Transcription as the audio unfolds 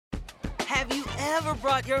ever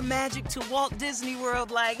brought your magic to Walt Disney World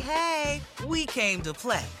like, hey, we came to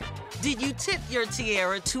play? Did you tip your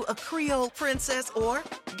tiara to a Creole princess or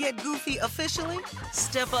get goofy officially?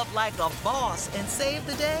 Step up like a boss and save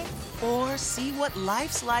the day? Or see what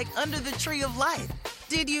life's like under the tree of life?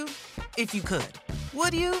 Did you? If you could.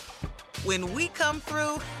 Would you? When we come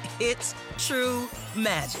through, it's true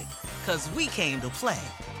magic. 'Cause we came to play.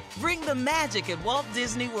 Bring the magic at Walt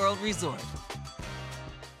Disney World Resort.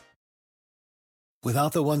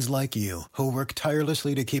 Without the ones like you, who work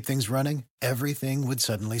tirelessly to keep things running, everything would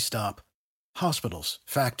suddenly stop. Hospitals,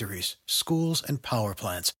 factories, schools, and power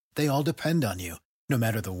plants, they all depend on you. No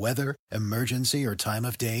matter the weather, emergency, or time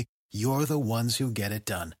of day, you're the ones who get it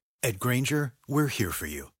done. At Grainger, we're here for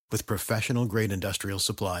you with professional-grade industrial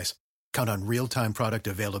supplies. Count on real-time product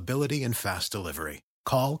availability and fast delivery.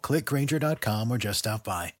 Call, clickgrainger.com, or just stop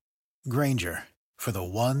by. Grainger, for the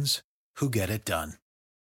ones who get it done.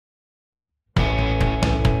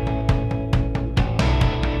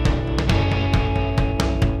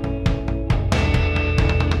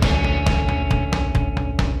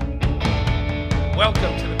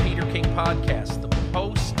 Welcome to the Peter King Podcast, the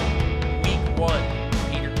post-Week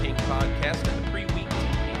 1 Peter King Podcast and the pre-Week 2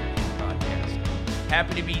 Peter King Podcast.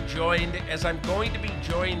 Happy to be joined, as I'm going to be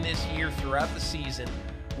joined this year throughout the season,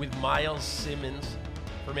 with Myles Simmons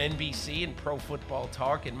from NBC and Pro Football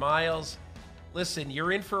Talk. And Myles, listen,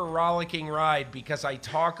 you're in for a rollicking ride because I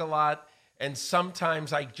talk a lot and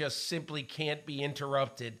sometimes I just simply can't be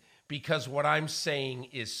interrupted because what I'm saying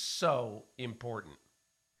is so important.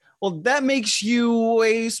 Well, that makes you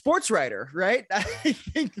a sports writer, right? I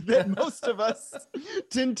think that most of us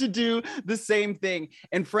tend to do the same thing.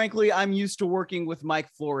 And frankly, I'm used to working with Mike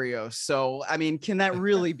Florio. So, I mean, can that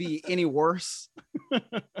really be any worse?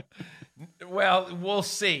 Well, we'll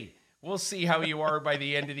see. We'll see how you are by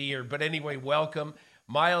the end of the year. But anyway, welcome.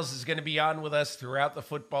 Myles is going to be on with us throughout the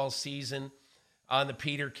football season on the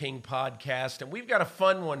Peter King Podcast. And we've got a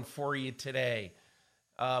fun one for you today.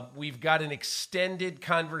 We've got an extended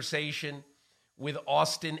conversation with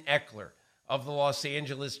Austin Ekeler of the Los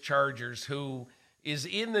Angeles Chargers, who is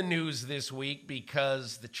in the news this week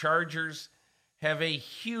because the Chargers have a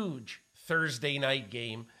huge Thursday night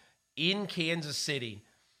game in Kansas City.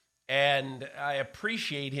 And I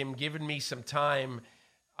appreciate him giving me some time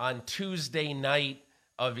on Tuesday night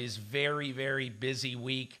of his very, very busy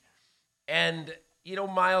week. And, you know,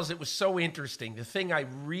 Myles, it was so interesting. The thing I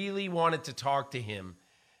really wanted to talk to him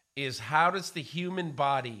is how does the human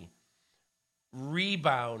body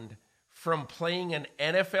rebound from playing an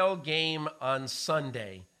NFL game on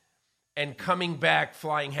Sunday and coming back,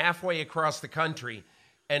 flying halfway across the country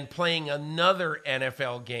and playing another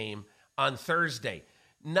NFL game on Thursday?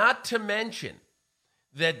 Not to mention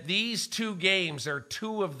that these two games are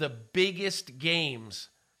two of the biggest games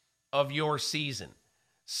of your season.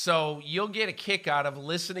 So you'll get a kick out of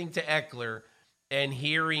listening to Ekeler and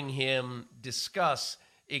hearing him discuss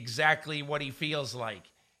exactly what he feels like.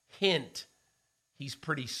 Hint, he's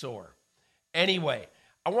pretty sore. Anyway,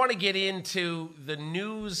 I want to get into the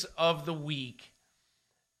news of the week,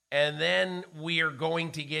 and then we are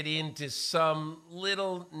going to get into some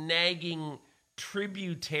little nagging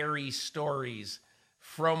tributary stories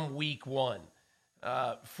from week 1.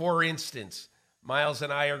 For instance, Myles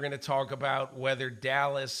and I are going to talk about whether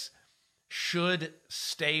Dallas should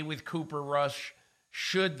stay with Cooper Rush,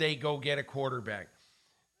 should they go get a quarterback.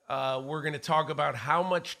 We're going to talk about how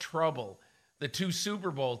much trouble the two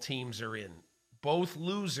Super Bowl teams are in, both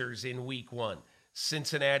losers in week 1,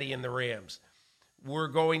 Cincinnati and the Rams. We're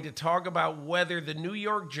going to talk about whether the New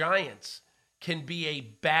York Giants can be a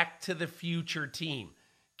back-to-the-future team.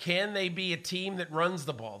 Can they be a team that runs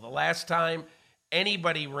the ball? The last time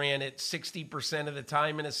anybody ran it 60% of the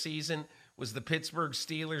time in a season was the Pittsburgh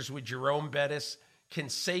Steelers with Jerome Bettis. Can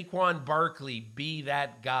Saquon Barkley be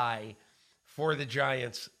that guy for the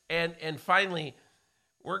Giants? And finally,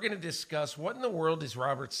 we're going to discuss what in the world is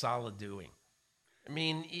Robert Saleh doing? I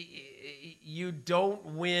mean, you don't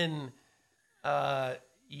win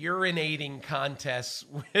urinating contests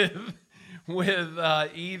with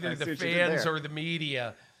either the fans or the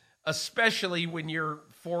media, especially when you're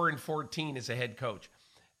 4-14 as a head coach.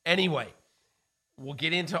 Anyway, we'll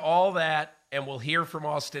get into all that and we'll hear from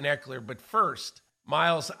Austin Ekeler. But first,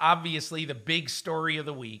 Myles, obviously the big story of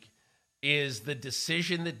the week is the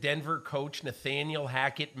decision that Denver coach Nathaniel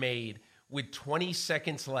Hackett made with 20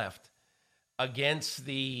 seconds left against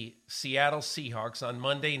the Seattle Seahawks on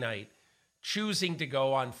Monday night, choosing to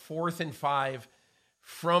go on 4th and 5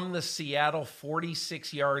 from the Seattle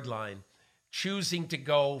 46-yard line, choosing to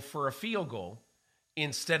go for a field goal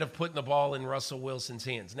instead of putting the ball in Russell Wilson's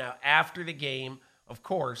hands. Now, after the game, of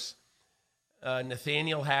course,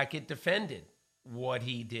 Nathaniel Hackett defended what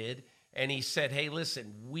he did, and he said, hey,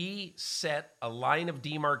 listen, we set a line of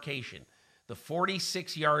demarcation, the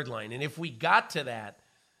 46-yard line, and if we got to that,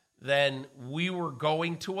 then we were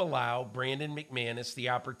going to allow Brandon McManus the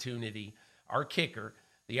opportunity, our kicker,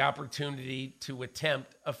 the opportunity to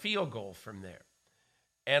attempt a field goal from there.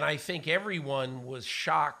 And I think everyone was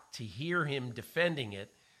shocked to hear him defending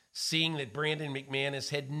it, seeing that Brandon McManus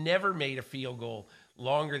had never made a field goal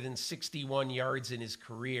longer than 61 yards in his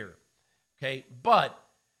career. Okay, but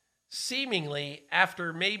seemingly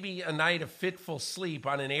after maybe a night of fitful sleep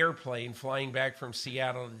on an airplane flying back from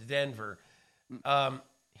Seattle to Denver,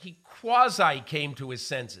 he quasi came to his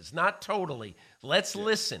senses, not totally. Let's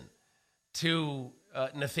listen to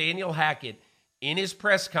Nathaniel Hackett in his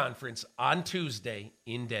press conference on Tuesday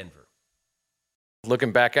in Denver.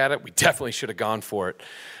 Looking back at it, we definitely should have gone for it.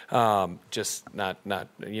 Just not,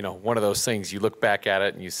 one of those things. You look back at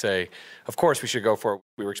it and you say, of course we should go for it.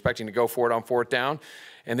 We were expecting to go for it on fourth down,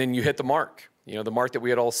 and then you hit the mark. The mark that we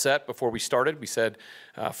had all set before we started. We said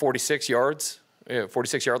 46 yards.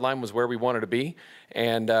 46-yard line was where we wanted to be,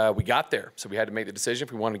 and we got there. So we had to make the decision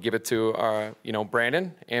if we wanted to give it to,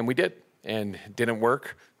 Brandon, and we did. And it didn't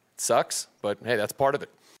work. It sucks, but hey, that's part of it.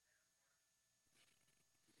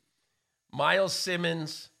 Myles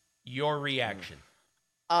Simmons, your reaction?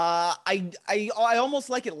 I almost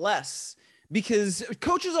like it less, because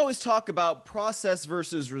coaches always talk about process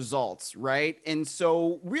versus results, right? And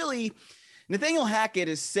so really, Nathaniel Hackett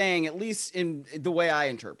is saying, at least in the way I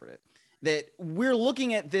interpret it, that we're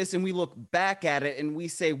looking at this and we look back at it and we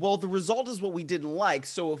say, well, the result is what we didn't like,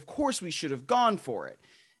 so of course we should have gone for it.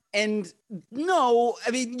 And no,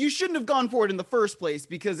 I mean, you shouldn't have gone for it in the first place,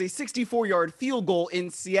 because a 64-yard field goal in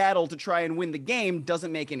Seattle to try and win the game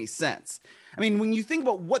doesn't make any sense. I mean, when you think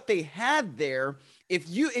about what they had there,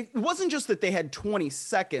 it wasn't just that they had 20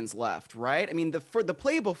 seconds left, right? I mean, the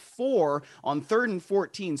play before on 3rd and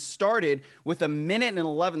 14 started with 1 minute and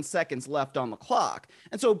 11 seconds left on the clock.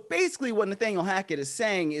 And so basically what Nathaniel Hackett is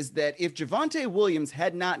saying is that if Javonte Williams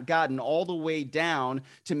had not gotten all the way down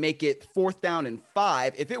to make it 4th down and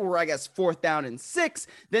 5, if it were, I guess, 4th down and 6,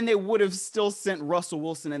 then they would have still sent Russell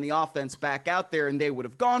Wilson and the offense back out there and they would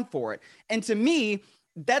have gone for it. And to me,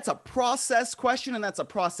 that's a process question, and that's a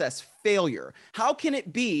process failure. How can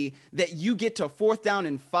it be that you get to 4th down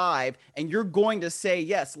and 5 and you're going to say,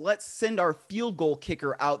 yes, let's send our field goal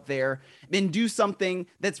kicker out there and do something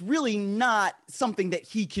that's really not something that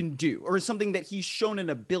he can do, or something that he's shown an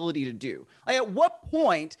ability to do? Like, at what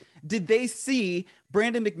point did they see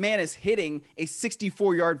Brandon McManus hitting a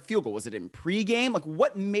 64-yard field goal? Was it in pregame? Like,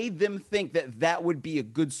 what made them think that that would be a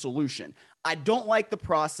good solution? I don't like the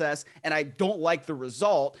process and I don't like the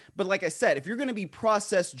result. But like I said, if you're going to be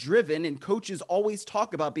process driven, and coaches always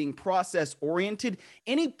talk about being process oriented,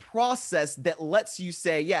 any process that lets you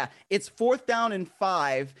say, yeah, it's 4th down and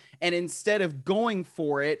 5, and instead of going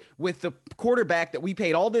for it with the quarterback that we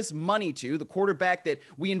paid all this money to, the quarterback that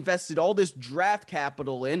we invested all this draft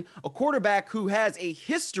capital in, a quarterback who has a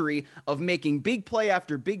history of making big play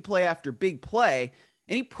after big play after big play,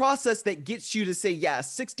 any process that gets you to say, yeah, a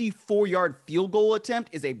 64-yard field goal attempt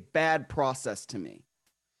is a bad process to me.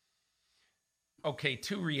 Okay,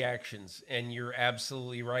 2 reactions, and you're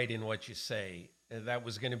absolutely right in what you say. That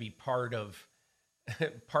was going to be part of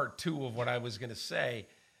part 2 of what I was going to say.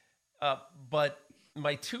 But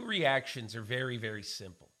my 2 reactions are very, very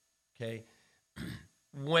simple, okay?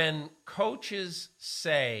 When coaches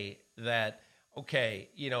say that, okay,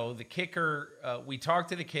 the kicker, we talked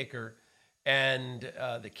to the kicker, and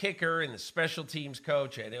the kicker and the special teams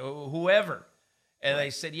coach and whoever, and they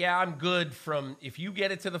said, yeah, I'm good from, if you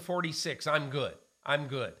get it to the 46, I'm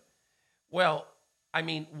good. Well, I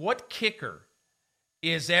mean, what kicker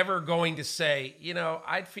is ever going to say,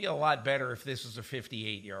 I'd feel a lot better if this was a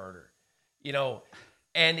 58-yarder,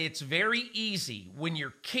 and it's very easy when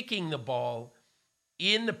you're kicking the ball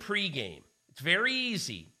in the pregame. It's very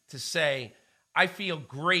easy to say, I feel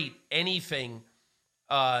great anything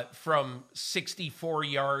from 64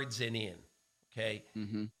 yards and in, okay?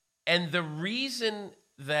 Mm-hmm. And the reason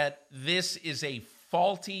that this is a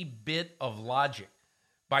faulty bit of logic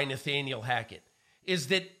by Nathaniel Hackett is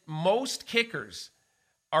that most kickers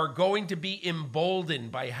are going to be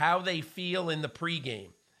emboldened by how they feel in the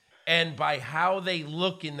pregame and by how they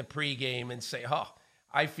look in the pregame and say, oh,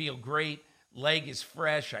 I feel great, leg is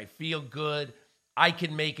fresh, I feel good, I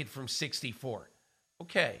can make it from 64.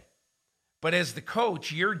 Okay. But as the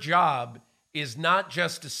coach, your job is not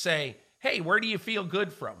just to say, hey, where do you feel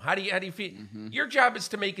good from? How do you feel? Mm-hmm. Your job is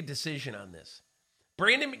to make a decision on this.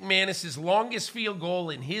 Brandon McManus' longest field goal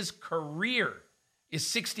in his career is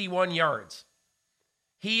 61 yards.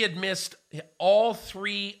 he had missed all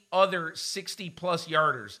 3 other 60-plus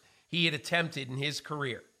yarders he had attempted in his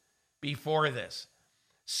career before this.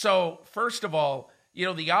 So, first of all,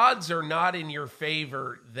 the odds are not in your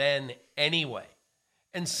favor then anyway.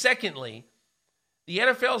 And secondly, the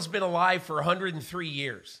NFL's been alive for 103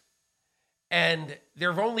 years, and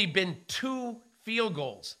there have only been 2 field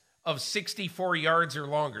goals of 64 yards or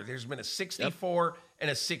longer. There's been a 64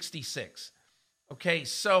 and a 66. Okay,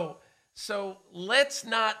 so let's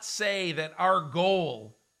not say that our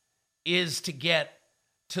goal is to get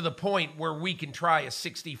to the point where we can try a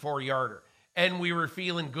 64-yarder, and we were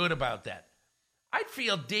feeling good about that. I'd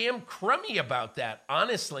feel damn crummy about that,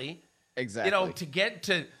 honestly. Exactly. To get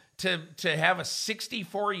to have a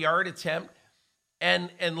 64-yard attempt. And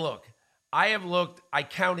look, I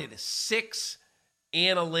counted 6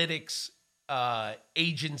 analytics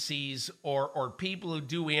agencies or people who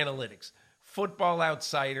do analytics, Football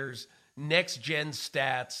Outsiders, Next Gen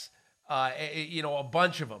Stats, a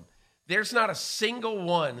bunch of them. There's not a single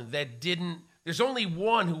one that didn't, there's only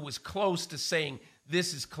one who was close to saying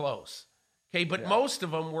this is close. Okay, but most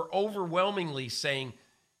of them were overwhelmingly saying,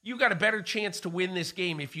 you got a better chance to win this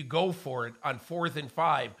game if you go for it on 4th and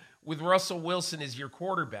 5 with Russell Wilson as your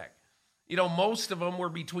quarterback. Most of them were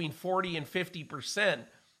between 40 and 50%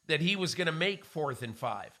 that he was going to make 4th and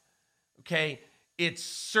 5. Okay, it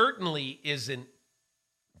certainly isn't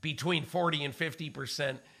between 40 and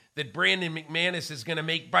 50% that Brandon McManus is going to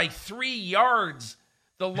make by 3 yards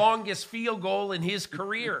the longest field goal in his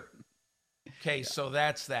career. Okay, so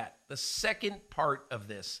that's that. The second part of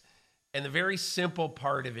this, and the very simple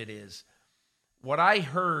part of it is, what I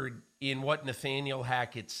heard in what Nathaniel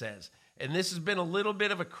Hackett says, and this has been a little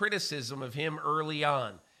bit of a criticism of him early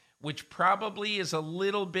on, which probably is a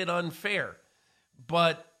little bit unfair,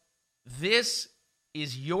 but this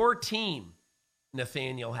is your team,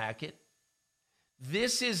 Nathaniel Hackett.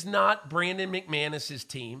 This is not Brandon McManus's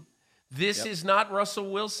team. This is not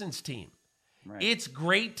Russell Wilson's team. Right. It's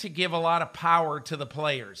great to give a lot of power to the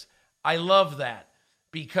players. I love that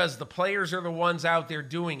because the players are the ones out there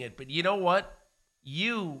doing it. But you know what?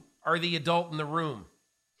 You are the adult in the room.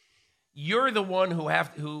 You're the one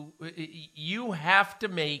you have to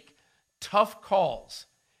make tough calls.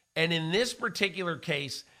 And in this particular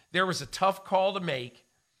case, there was a tough call to make,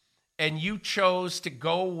 and you chose to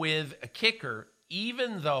go with a kicker,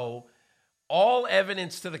 even though all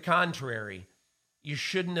evidence to the contrary, you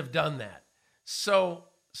shouldn't have done that. So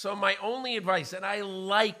my only advice, and I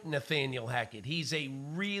like Nathaniel Hackett. He's a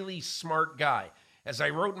really smart guy. As I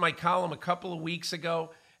wrote in my column a couple of weeks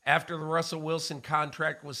ago, after the Russell Wilson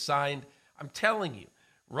contract was signed, I'm telling you,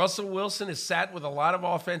 Russell Wilson has sat with a lot of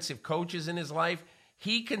offensive coaches in his life.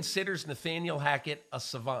 He considers Nathaniel Hackett a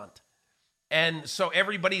savant. And so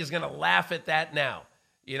everybody is going to laugh at that now.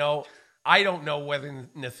 I don't know whether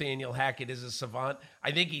Nathaniel Hackett is a savant.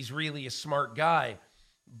 I think he's really a smart guy.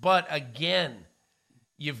 But again,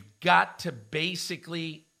 you've got to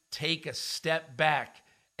basically take a step back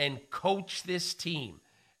and coach this team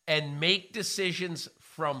and make decisions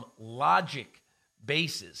from logic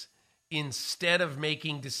bases instead of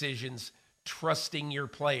making decisions trusting your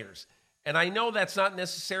players. And I know that's not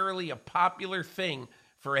necessarily a popular thing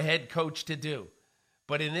for a head coach to do.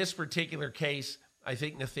 But in this particular case, I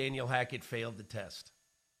think Nathaniel Hackett failed the test.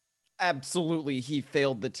 Absolutely, he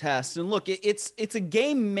failed the test. And look, it's a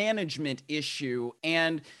game management issue.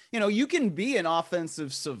 And, you can be an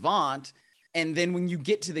offensive savant, and then when you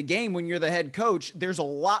get to the game, when you're the head coach, there's a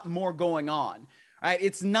lot more going on. Right?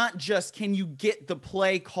 It's not just, can you get the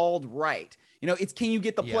play called right? It's, can you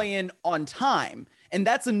get the play in on time? And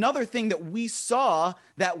that's another thing that we saw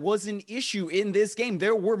that was an issue in this game.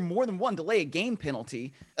 There were more than one delay of game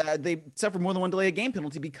penalty. They suffered more than one delay of game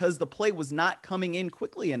penalty because the play was not coming in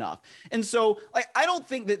quickly enough. And so I don't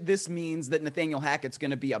think that this means that Nathaniel Hackett's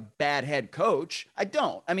going to be a bad head coach. I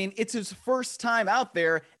don't. I mean, it's his first time out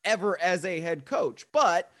there ever as a head coach.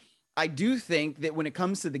 But I do think that when it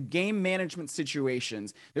comes to the game management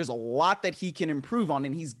situations, there's a lot that he can improve on,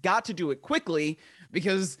 and he's got to do it quickly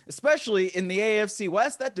because, especially in the AFC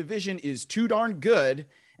West, that division is too darn good and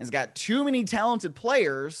has got too many talented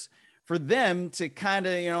players for them to kind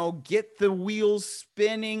of, get the wheels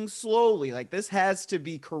spinning slowly. Like, this has to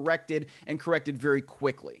be corrected and corrected very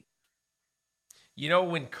quickly.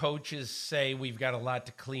 When coaches say we've got a lot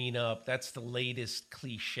to clean up, that's the latest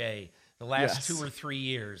cliche. The last 2 or 3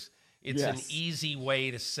 years. It's an easy way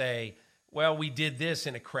to say, well, we did this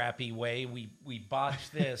in a crappy way. We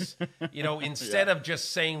botched this. Instead of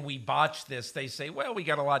just saying we botched this, they say, well, we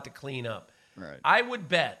got a lot to clean up. Right. I would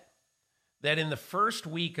bet that in the first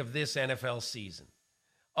week of this NFL season,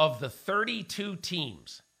 of the 32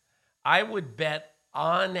 teams, I would bet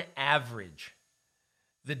on average,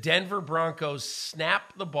 the Denver Broncos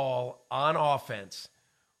snap the ball on offense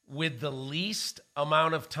with the least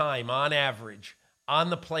amount of time on average on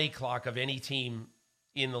the play clock of any team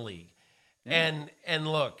in the league. Yeah. And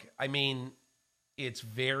look, I mean, it's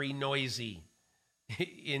very noisy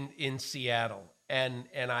in Seattle. And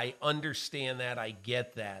I understand that. I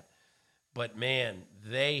get that. But man,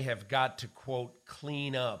 they have got to, quote,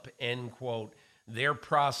 clean up, end quote, their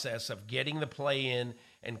process of getting the play in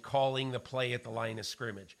and calling the play at the line of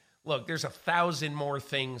scrimmage. Look, there's 1,000 more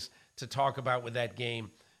things to talk about with that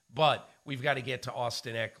game, but we've got to get to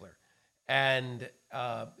Austin Ekeler. And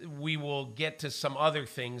we will get to some other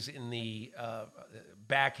things in the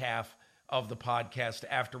back half of the podcast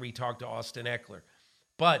after we talk to Austin Ekeler.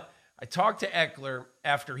 But I talked to Ekeler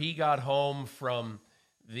after he got home from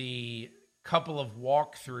the couple of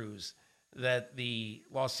walkthroughs that the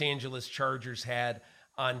Los Angeles Chargers had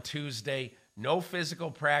on Tuesday. No physical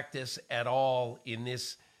practice at all in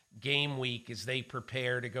this game week as they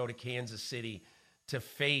prepare to go to Kansas City to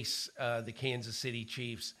face the Kansas City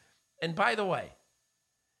Chiefs. And by the way,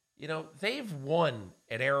 you know, they've won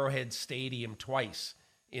at Arrowhead Stadium twice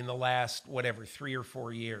in the last, 3 or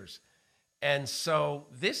 4 years. And so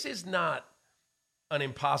this is not an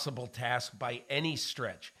impossible task by any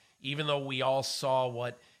stretch, even though we all saw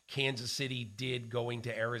what Kansas City did going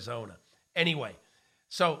to Arizona. Anyway,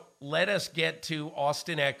 so let us get to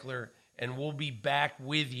Austin Ekeler, and we'll be back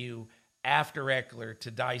with you after Ekeler to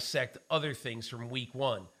dissect other things from week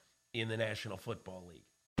 1 in the National Football League.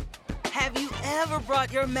 Have you ever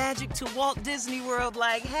brought your magic to Walt Disney World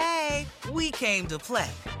like, hey, we came to play?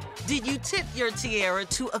 Did you tip your tiara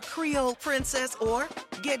to a Creole princess or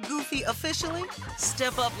get goofy officially?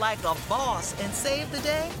 Step up like a boss and save the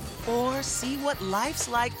day? Or see what life's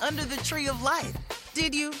like under the tree of life?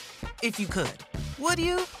 Did you? If you could. Would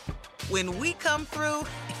you? When we come through,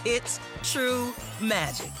 it's true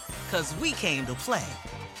magic. 'Cause we came to play.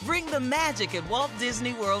 Bring the magic at Walt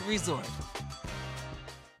Disney World Resort.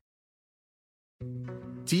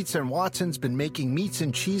 Dietz and Watson's been making meats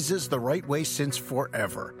and cheeses the right way since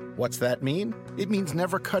forever. What's that mean? It means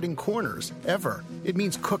never cutting corners, ever. It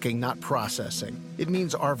means cooking, not processing. It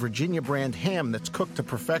means our Virginia brand ham that's cooked to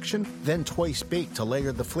perfection, then twice baked to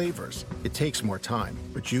layer the flavors. It takes more time,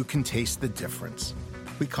 but you can taste the difference.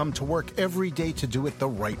 We come to work every day to do it the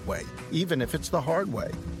right way, even if it's the hard way.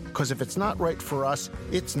 Because if it's not right for us,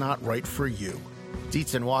 it's not right for you.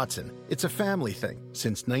 Dietz and Watson, it's a family thing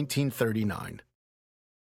since 1939.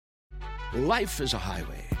 Life is a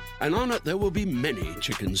highway, and on it there will be many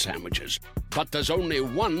chicken sandwiches. But there's only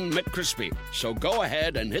one McCrispy. So go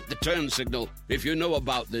ahead and hit the turn signal if you know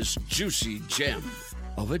about this juicy gem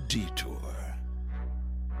of a detour.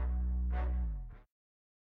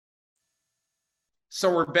 So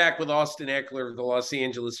we're back with Austin Ekeler of the Los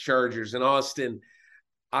Angeles Chargers. And Austin,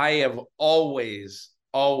 I have always,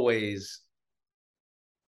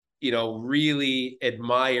 really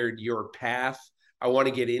admired your path. I want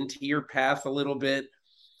to get into your path a little bit,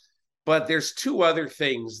 but there's 2 other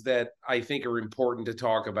things that I think are important to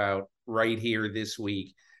talk about right here this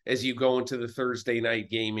week as you go into the Thursday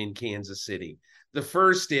night game in Kansas City. The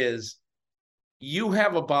first is you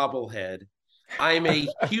have a bobblehead. I'm a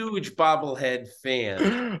huge bobblehead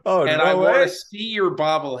fan. Oh, and no I way. want to see your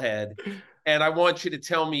bobblehead, and I want you to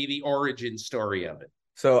tell me the origin story of it.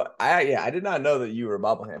 So I did not know that you were a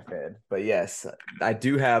bobblehead fan, but yes, I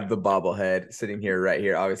do have the bobblehead sitting here right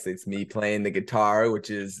here. Obviously, it's me playing the guitar,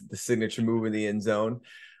 which is the signature move in the end zone.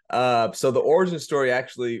 So the origin story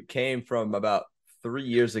actually came from about 3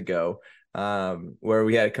 years ago, where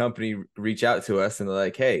we had a company reach out to us and they're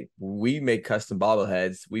like, "Hey, we make custom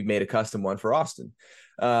bobbleheads. We've made a custom one for Austin."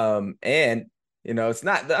 And it's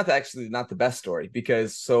not the best story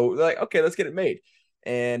because so they're like, "Okay, let's get it made."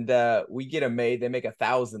 And we get them made. They make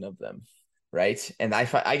 1,000 of them, right? And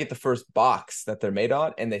I get the first box that they're made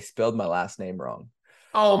on, and they spelled my last name wrong.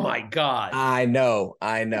 Oh my God! I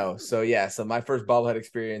know. So yeah, so my first bobblehead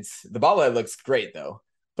experience. The bobblehead looks great though,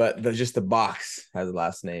 but just the box has the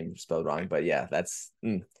last name spelled wrong. But yeah, let's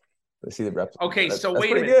see the replica. Okay, so that's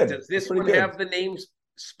wait a minute. good. Does this one have the names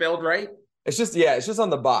spelled right? It's just on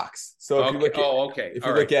the box. So if you look look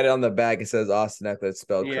at it on the back, it says Austin Ekeler. It's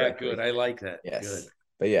spelled correctly. Yeah, good. I like that. Yes. Good.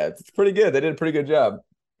 But yeah, it's pretty good. They did a pretty good job.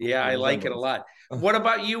 Yeah, I like it a lot. What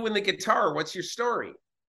about you and the guitar? What's your story?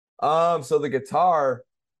 So the guitar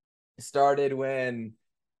started when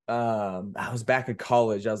I was back in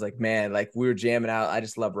college. I was like, man, like we were jamming out. I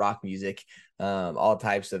just love rock music, all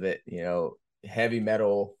types of it, heavy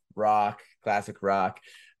metal, rock, classic rock.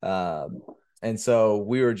 And so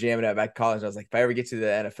we were jamming out back in college. I was like, if I ever get to the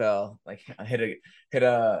NFL, like I hit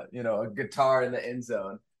a a guitar in the end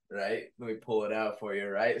zone, right? Let me pull it out for you,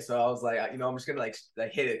 right? So I was like, I'm just gonna like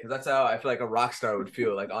hit it, because that's how I feel like a rock star would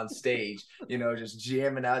feel, like on stage, just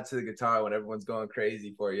jamming out to the guitar when everyone's going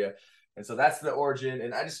crazy for you. And so that's the origin,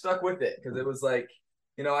 and I just stuck with it because it was like,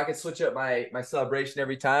 I could switch up my celebration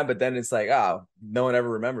every time, but then it's like, oh, no one ever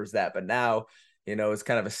remembers that. But now, it's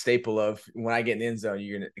kind of a staple of when I get in the end zone,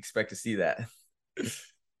 you're gonna expect to see that.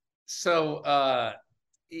 So,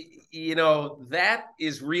 that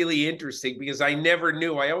is really interesting because I never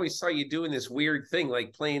knew. I always saw you doing this weird thing,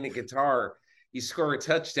 like playing the guitar. You score a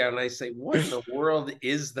touchdown, and I say, "What in the world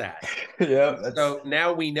is that?" Yeah. So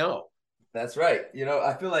now we know. That's right.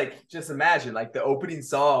 I feel like, just imagine like the opening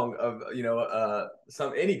song of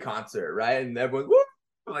any concert, right? And everyone's woo!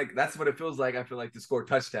 Like that's what it feels like. I feel like to score a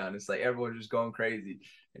touchdown. It's like everyone's just going crazy,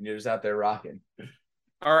 and you're just out there rocking.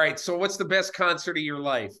 All right. So what's the best concert of your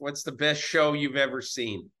life? What's the best show you've ever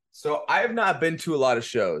seen? So I have not been to a lot of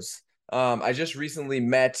shows. I just recently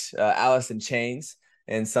met Alice in Chains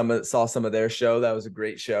and saw some of their show. That was a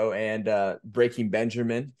great show. And Breaking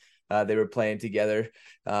Benjamin, they were playing together.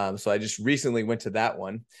 So I just recently went to that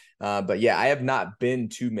one. But yeah, I have not been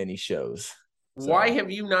to many shows. So. Why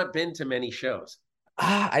have you not been to many shows?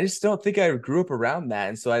 I just don't think I grew up around that.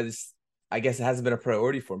 And so I guess it hasn't been a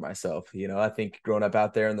priority for myself. I think growing up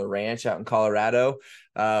out there in the ranch out in Colorado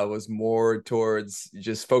was more towards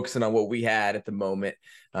just focusing on what we had at the moment,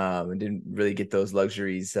 and didn't really get those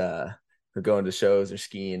luxuries for going to shows or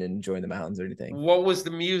skiing and enjoying the mountains or anything. What was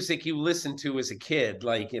the music you listened to as a kid,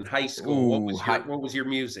 like in high school? Ooh, what was your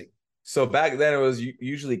music? So back then it was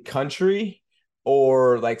usually country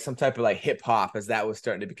or like some type of like hip hop, as that was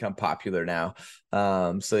starting to become popular now.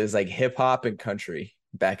 So it's like hip hop and country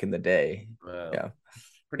back in the day. Wow. Yeah.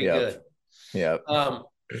 Pretty good. Yeah.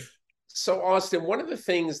 So Austin, one of the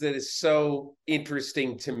things that is so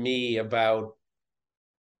interesting to me about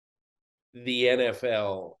the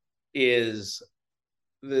NFL is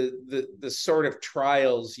the sort of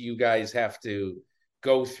trials you guys have to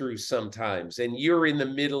go through sometimes. And you're in the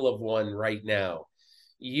middle of one right now.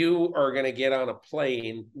 You are going to get on a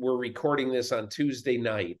plane. We're recording this on Tuesday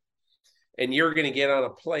night. And you're going to get on a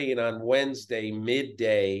plane on Wednesday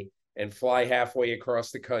midday and fly halfway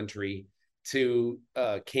across the country to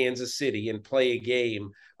Kansas City and play a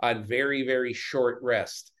game on very, very short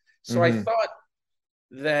rest. So I thought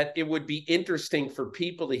that it would be interesting for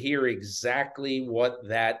people to hear exactly what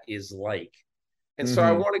that is like. And so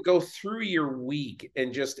I want to go through your week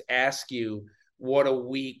and just ask you what a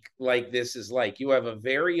week like this is like. You have a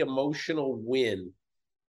very emotional win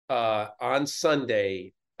on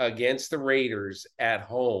Sunday against the Raiders at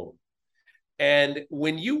home. And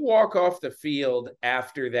when you walk off the field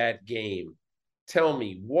after that game, tell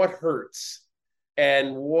me what hurts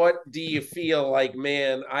and what do you feel like,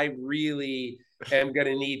 man, I really am going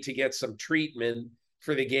to need to get some treatment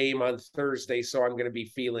for the game on Thursday, so I'm going to be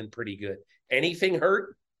feeling pretty good. Anything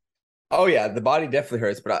hurt? Oh yeah, the body definitely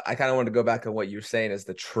hurts, but I kind of want to go back on what you're saying as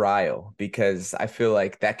the trial, because I feel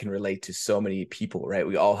like that can relate to so many people, right?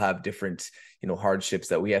 We all have different, hardships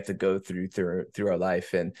that we have to go through our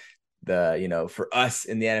life. And for us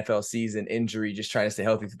in the NFL season, injury, just trying to stay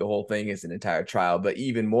healthy through the whole thing is an entire trial, but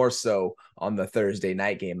even more so on the Thursday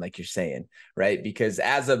night game, like you're saying, right? Because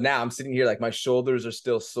as of now, I'm sitting here like my shoulders are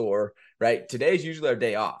still sore, right? Today's usually our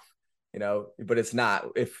day off. But it's not.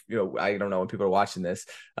 If I don't know when people are watching this,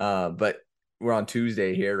 but we're on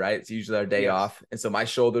Tuesday here, right? It's usually our day off. And so my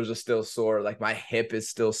shoulders are still sore. Like my hip is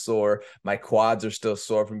still sore. My quads are still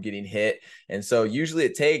sore from getting hit. And so usually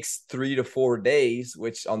it takes 3 to 4 days,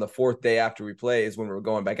 which on the 4th day after we play is when we're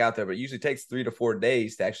going back out there. But it usually takes 3 to 4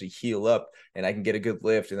 days to actually heal up, and I can get a good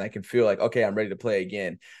lift and I can feel like, okay, I'm ready to play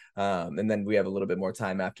again. And then we have a little bit more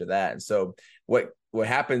time after that. And so what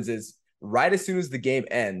happens is, right as soon as the game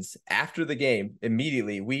ends, after the game,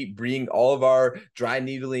 immediately we bring all of our dry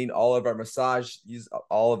needling, all of our massage,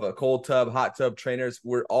 all of a cold tub, hot tub trainers.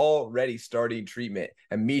 We're already starting treatment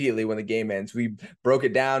immediately when the game ends. We broke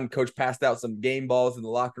it down. Coach passed out some game balls in the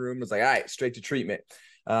locker room. It was like, all right, straight to treatment,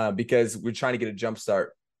 because we're trying to get a jump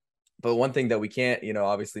start. But one thing that we can't,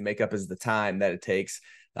 obviously make up is the time that it takes.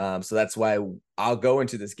 So that's why I'll go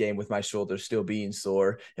into this game with my shoulders still being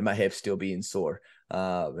sore and my hips still being sore.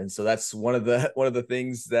 And so that's one of the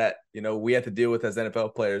things that, we have to deal with as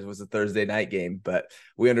NFL players was the Thursday night game, but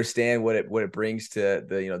we understand what it brings to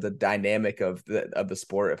the dynamic of the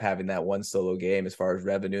sport of having that one solo game as far as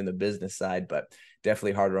revenue and the business side, but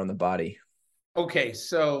definitely harder on the body. Okay.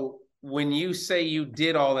 So when you say you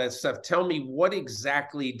did all that stuff, tell me what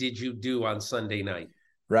exactly did you do on Sunday night?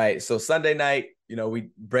 Right. So Sunday night, we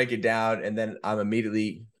break it down, and then I'm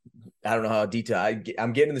immediately, I don't know how detailed,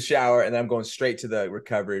 I'm getting in the shower, and then I'm going straight to the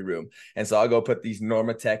recovery room. And so I'll go put these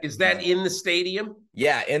Normatec. Is that in the stadium?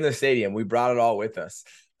 Yeah, in the stadium. We brought it all with us.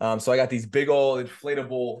 So I got these big old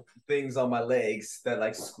inflatable things on my legs that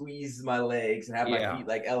like squeeze my legs and have my feet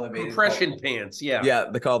like elevated. Compression pants, yeah. Yeah,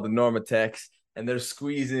 they're called the Normatecs, and they're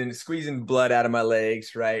squeezing blood out of my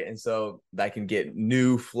legs, right? And so I can get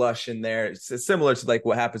new flush in there. It's similar to like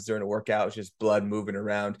what happens during a workout. It's just blood moving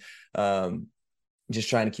around. Just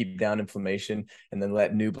trying to keep down inflammation, and then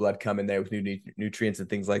let new blood come in there with new nutrients and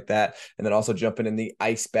things like that. And then also jumping in the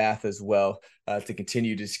ice bath as well, to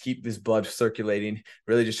continue to just keep this blood circulating,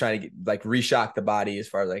 really just trying to get, like, reshock the body as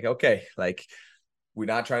far as like, okay, like we're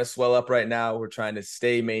not trying to swell up right now. We're trying to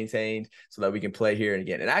stay maintained so that we can play here and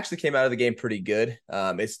again. It actually came out of the game pretty good.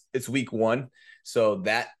 It's week 1. So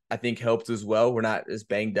that I think helped as well. We're not as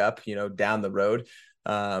banged up, down the road.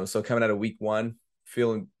 So coming out of week 1,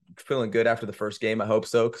 feeling good after the first game. I hope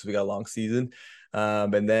so, because we got a long season.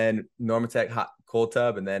 And then Normatec hot cold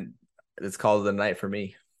tub, and then it's called the night for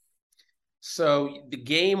me. So the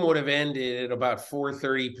game would have ended at about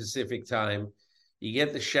 4:30 Pacific time. You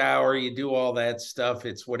get the shower, you do all that stuff.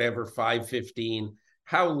 It's whatever, 5:15.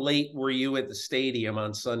 How late were you at the stadium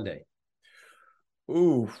on Sunday?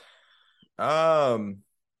 Ooh, I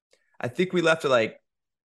think we left at like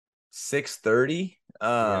 6:30.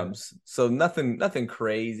 So nothing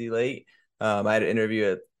crazy late. I had an interview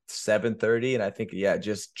at 7:30, and I think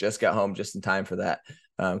just got home just in time for that.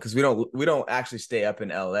 Because we don't actually stay up in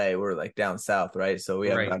LA. We're like down south, right? So we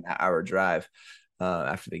have about an hour drive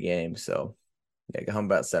after the game. So yeah, got home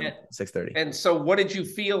about 6:30. And so what did you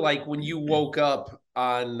feel like when you woke up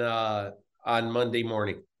on Monday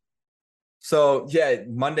morning? So yeah,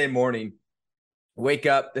 Monday morning, wake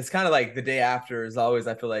up. It's kind of like the day after is always,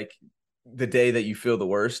 I feel like, the day that you feel the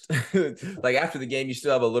worst. Like after the game, you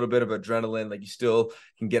still have a little bit of adrenaline, like you still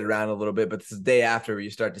can get around a little bit, but it's the day after where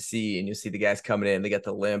you start to see, and you see the guys coming in, they got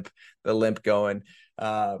the limp going.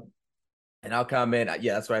 And I'll come in.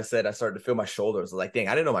 Yeah, that's what I said. I started to feel my shoulders. I was like, dang,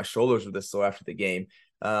 I didn't know my shoulders were this sore after the game.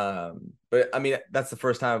 But I mean, that's the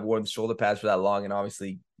first time I've worn the shoulder pads for that long, and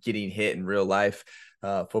obviously getting hit in real life,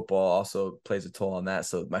 football also plays a toll on that.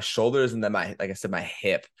 So my shoulders, and then like I said, my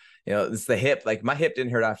hip. It's the hip. Like my hip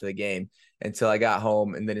didn't hurt after the game until I got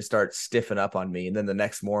home, and then it starts stiffing up on me. And then the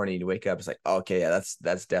next morning you wake up, it's like, oh, okay, yeah,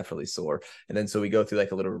 that's definitely sore. And then so we go through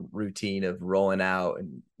like a little routine of rolling out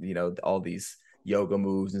and all these yoga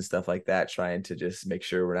moves and stuff like that, trying to just make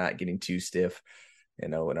sure we're not getting too stiff,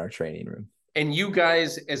 in our training room. And you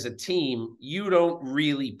guys as a team, you don't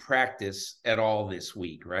really practice at all this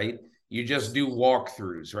week, right? You just do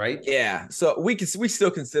walkthroughs, right? Yeah. So we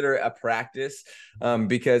still consider it a practice,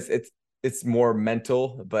 because it's more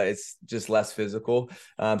mental, but it's just less physical.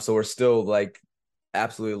 So we're still like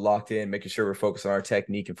absolutely locked in, making sure we're focused on our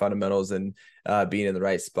technique and fundamentals, and being in the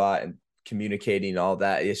right spot and communicating, all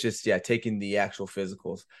that. It's just, taking the actual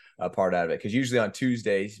physicals part out of it. Because usually on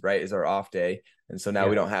Tuesdays, right, is our off day. And so now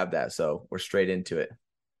we don't have that. So we're straight into it.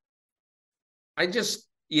 I just,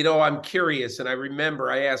 I'm curious. And I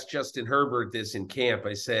remember I asked Justin Herbert this in camp.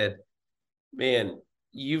 I said, man,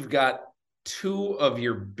 you've got 2 of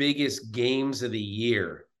your biggest games of the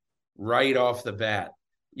year right off the bat,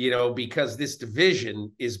 because this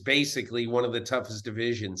division is basically one of the toughest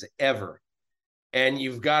divisions ever. And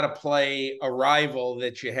you've got to play a rival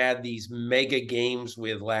that you had these mega games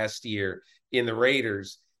with last year in the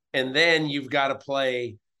Raiders. And then you've got to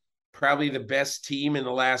play probably the best team in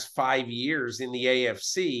the last 5 years in the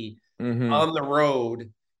AFC on the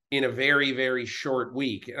road in a very, very short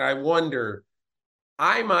week. And I wonder,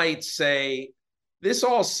 I might say, this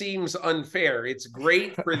all seems unfair. It's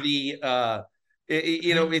great for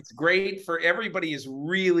it's great for everybody is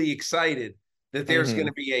really excited that there's going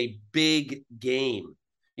to be a big game,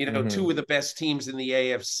 2 of the best teams in the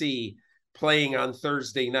AFC playing on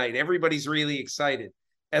Thursday night. Everybody's really excited.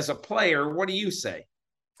 As a player, what do you say?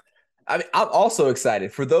 I mean, I'm also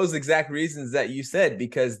excited for those exact reasons that you said,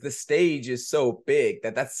 because the stage is so big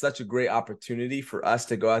that's such a great opportunity for us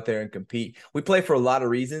to go out there and compete. We play for a lot of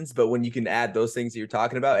reasons, but when you can add those things that you're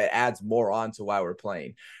talking about, it adds more on to why we're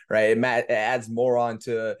playing, right? It adds more on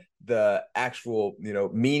to the actual,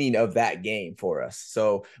 meaning of that game for us.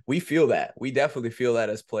 So we feel that. We definitely feel that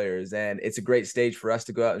as players, and it's a great stage for us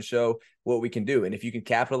to go out and show what we can do. And if you can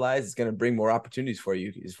capitalize, it's going to bring more opportunities for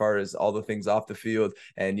you as far as all the things off the field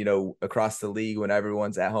and, across the league when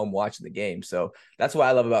everyone's at home watching the game. So that's what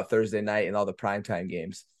I love about Thursday night and all the primetime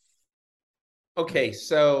games. Okay.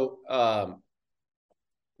 So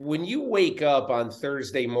when you wake up on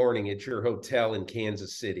Thursday morning at your hotel in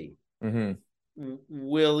Kansas City,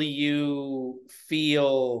 will you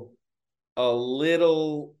feel a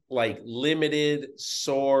little like limited,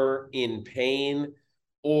 sore, in pain?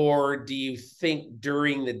 Or do you think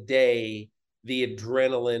during the day the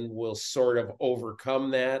adrenaline will sort of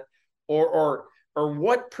overcome that? Or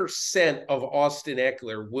what percent of Austin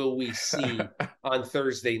Ekeler will we see on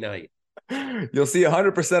Thursday night? You'll see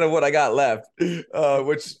 100% of what I got left,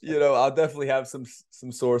 which, I'll definitely have some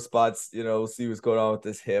sore spots. We'll see what's going on with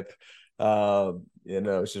this hip.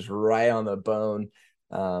 It's just right on the bone.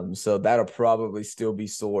 So that'll probably still be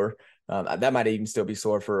sore. That might even still be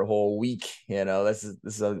sore for a whole week. This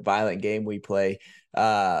is a violent game we play.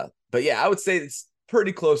 But yeah, I would say it's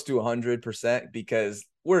pretty close to 100% because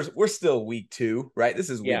we're still week 2, right?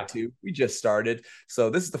 This is week 2. We just started. So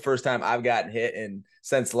this is the first time I've gotten hit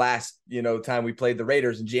since last, time we played the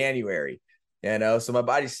Raiders in January, so my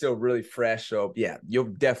body's still really fresh. So yeah, you'll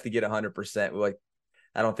definitely get 100%. Like,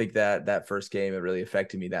 I don't think that first game, it really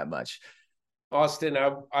affected me that much. Austin,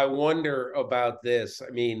 I wonder about this.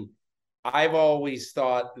 I mean, I've always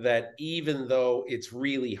thought that even though it's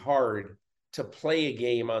really hard to play a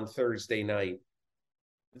game on Thursday night,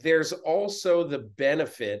 there's also the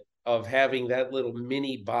benefit of having that little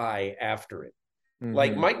mini bye after it. Mm-hmm.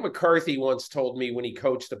 Like Mike McCarthy once told me when he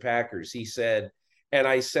coached the Packers, he said, and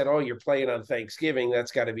I said, "Oh, you're playing on Thanksgiving.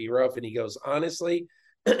 That's got to be rough." And he goes, "Honestly,"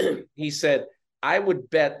 he said, "I would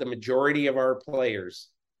bet the majority of our players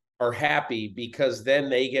are happy because then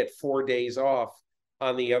they get 4 days off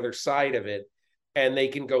on the other side of it, and they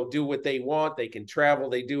can go do what they want. They can travel,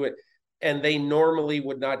 they do it, and they normally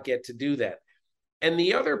would not get to do that." And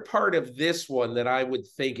the other part of this one that I would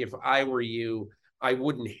think if I were you, I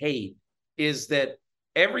wouldn't hate is that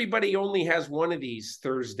everybody only has one of these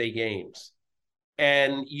Thursday games,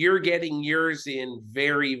 and you're getting yours in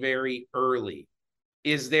very, very early.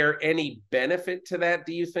 Is there any benefit to that,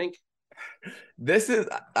 do you think?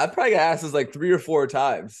 I probably got asked this like 3 or 4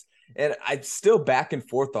 times, and I'm still back and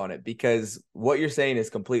forth on it because what you're saying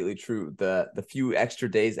is completely true. The few extra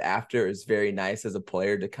days after is very nice as a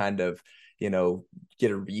player to kind of, get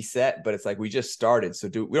a reset, but it's like we just started. So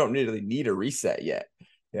we don't really need a reset yet.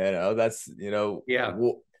 That's, that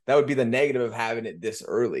would be the negative of having it this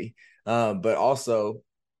early. But also,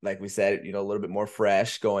 like we said, a little bit more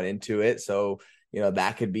fresh going into it. So,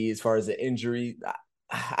 that could be as far as the injury.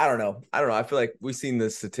 I don't know. I feel like we've seen the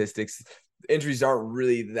statistics. Injuries aren't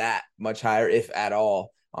really that much higher, if at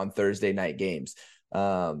all, on Thursday night games.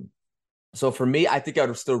 So for me, I think I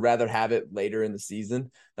would still rather have it later in the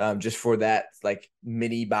season, just for that like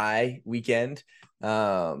mini bye weekend.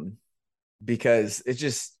 Because it's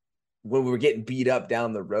just when we're getting beat up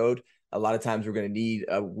down the road, a lot of times we're going to need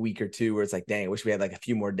a week or 2 where it's like, dang, I wish we had like a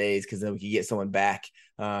few more days because then we could get someone back.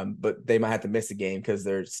 But they might have to miss a game because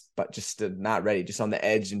they're just not ready, just on the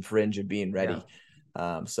edge and fringe of being ready.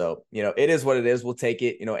 Yeah. So, it is what it is. We'll take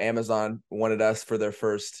it. Amazon wanted us for their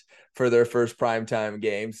first primetime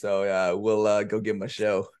game. So we'll go give them a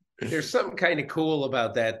show. There's something kind of cool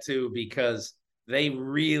about that too, because they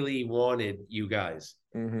really wanted you guys.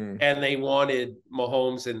 Mm-hmm. And they wanted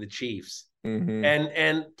Mahomes and the Chiefs. Mm-hmm.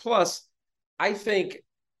 And plus, I think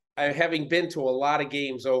having been to a lot of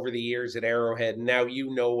games over the years at Arrowhead, now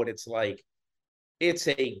what it's like. It's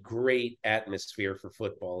a great atmosphere for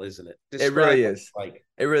football, isn't it? It really is.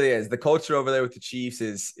 It really is. The culture over there with the Chiefs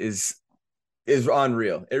is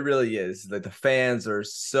unreal. It really is. Like the fans are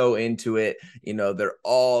so into it. They're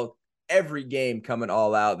all every game coming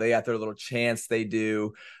all out. They got their little chants they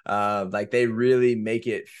do. Like they really make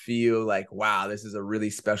it feel like, wow, this is a really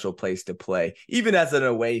special place to play. Even as an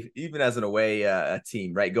away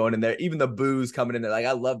team, right? Going in there, even the boos coming in there. Like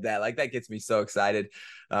I love that. Like that gets me so excited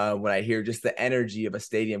when I hear just the energy of a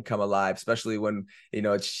stadium come alive, especially when,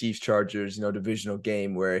 it's Chiefs Chargers, divisional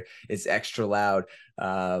game where it's extra loud.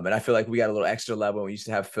 And I feel like we got a little extra level. We used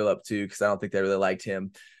to have Phillip too, because I don't think they really liked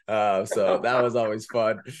him. So that was always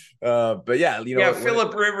fun. But yeah,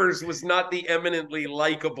 Phillip Rivers was not the eminently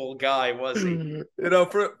likable guy, was he?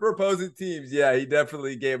 For opposing teams, yeah, he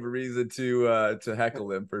definitely gave a reason to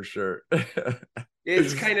heckle him for sure.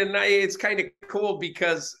 It's kind of nice. It's kind of cool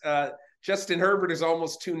because Justin Herbert is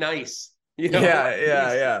almost too nice.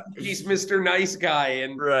 Yeah. He's Mr. Nice Guy,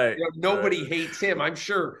 and right. Nobody hates him. I'm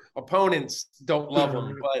sure opponents don't love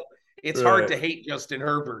him, but it's hard to hate Justin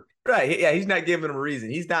Herbert. Right. Yeah, he's not giving them a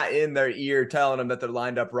reason. He's not in their ear telling them that they're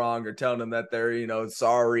lined up wrong or telling them that they're,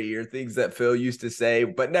 sorry or things that Phil used to say,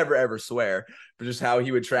 but never ever swear. But just how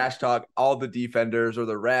he would trash talk all the defenders or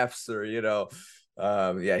the refs or,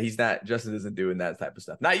 Yeah, Justin isn't doing that type of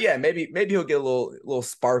stuff. Not yet. Maybe he'll get a little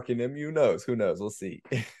spark in him. Who knows? We'll see.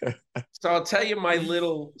 So I'll tell you my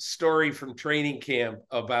little story from training camp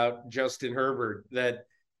about Justin Herbert that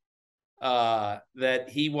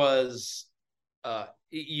he was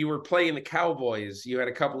you were playing the Cowboys. You had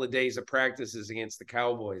a couple of days of practices against the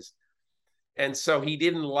Cowboys. And so he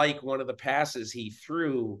didn't like one of the passes he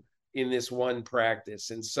threw in this one practice.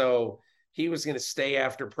 And so he was going to stay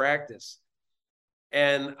after practice.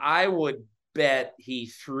 And I would bet he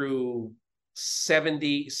threw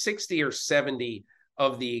 60 or 70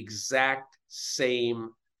 of the exact same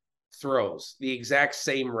throws, the exact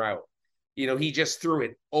same route. He just threw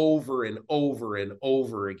it over and over and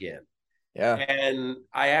over again. Yeah. And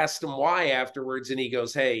I asked him why afterwards, and he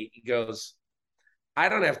goes, I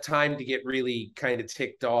don't have time to get really kind of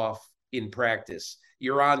ticked off in practice.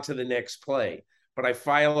 You're on to the next play. But I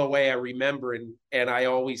file away, I remember, and I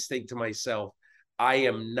always think to myself, I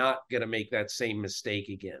am not going to make that same mistake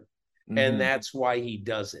again. Mm-hmm. And that's why he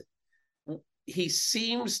does it. He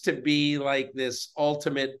seems to be like this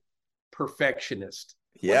ultimate perfectionist.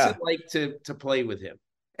 Yeah. What's it like to play with him?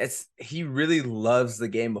 He really loves the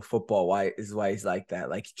game of football. Why he's like that?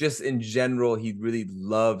 Like, just in general, he really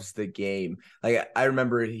loves the game. Like, I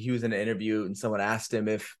remember he was in an interview and someone asked him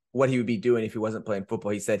what he would be doing if he wasn't playing football.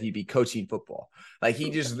 He said he'd be coaching football. Like, he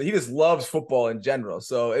just loves football in general.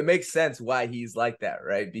 So it makes sense why he's like that,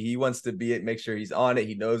 right? He wants to make sure he's on it.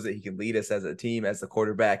 He knows that he can lead us as a team, as the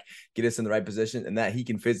quarterback, get us in the right position, and that he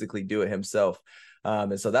can physically do it himself.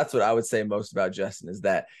 And so that's what I would say most about Justin, is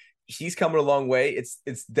that he's coming a long way.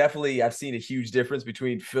 It's definitely, I've seen a huge difference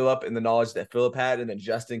between Phillip and the knowledge that Phillip had, and then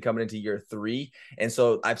Justin coming into year 3. And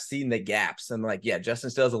so I've seen the gaps. I'm like, yeah,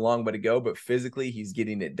 Justin still has a long way to go, but physically he's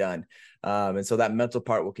getting it done. And so that mental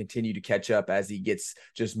part will continue to catch up as he gets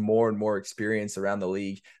just more and more experience around the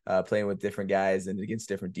league, playing with different guys and against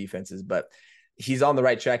different defenses. But he's on the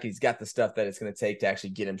right track. He's got the stuff that it's going to take to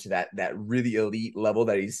actually get him to that really elite level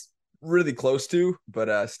that he's really close to,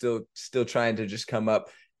 but still trying to just come up,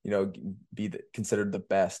 be considered the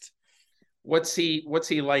best. What's he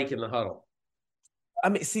like in the huddle? I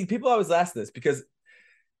mean, see, people always ask this because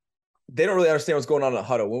they don't really understand what's going on in the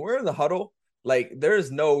huddle. When we're in the huddle, like, there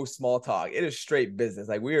is no small talk. It is straight business.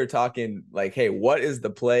 Like, we are talking like, hey, what is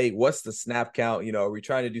the play? What's the snap count? Are we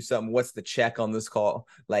trying to do something? What's the check on this call?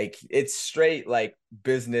 Like, it's straight like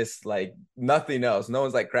business, like nothing else. No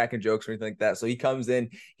one's like cracking jokes or anything like that. So he comes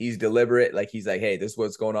in, he's deliberate. Like, he's like, hey, this is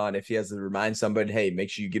what's going on. If he has to remind somebody, hey,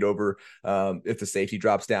 make sure you get over if the safety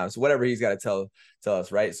drops down. So whatever he's got to tell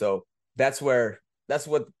us, right? So that's what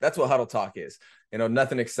huddle talk is.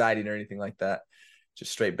 Nothing exciting or anything like that.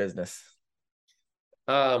 Just straight business.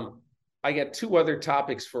 I got 2 other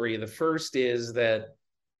topics for you. The first is that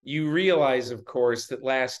you realize, of course, that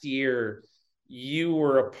last year you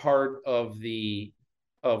were a part of the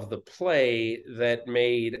play that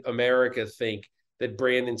made America think that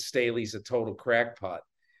Brandon Staley's a total crackpot.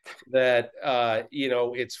 That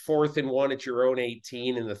it's 4th and 1 at your own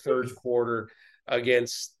 18 in the third quarter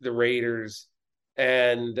against the Raiders,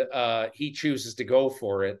 and he chooses to go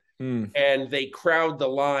for it. And they crowd the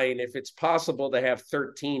line. If it's possible to have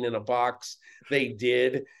 13 in a box, they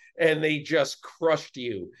did. And they just crushed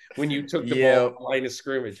you when you took the ball at the line of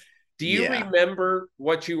scrimmage. Do you remember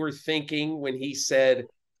what you were thinking when he said,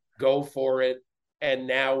 go for it, and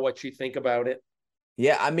now what you think about it?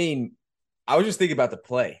 Yeah, I mean, I was just thinking about the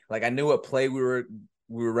play. Like, I knew what play we were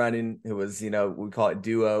running. It was, we call it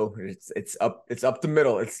duo. It's up the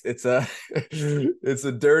middle. It's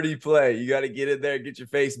a dirty play. You got to get in there and get your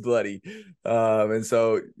face bloody. And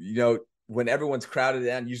so, when everyone's crowded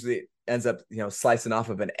down, usually it ends up, slicing off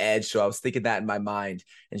of an edge. So I was thinking that in my mind,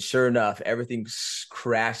 and sure enough, everything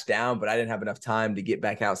crashed down, but I didn't have enough time to get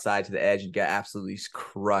back outside to the edge and got absolutely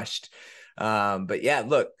crushed. But yeah,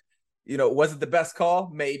 look, was it the best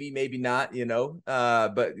call? Maybe not,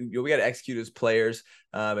 but we got to execute as players.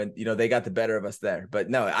 And they got the better of us there. But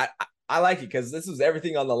no, I like it because this was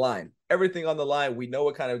everything on the line. Everything on the line. We know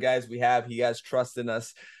what kind of guys we have. He has trust in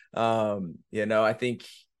us. I think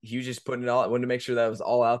he was just putting it all. I wanted to make sure that it was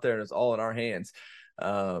all out there and it's all in our hands.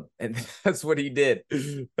 And that's what he did.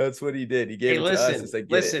 That's what he did. He gave it to us. It's like,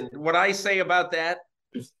 listen, what I say about that,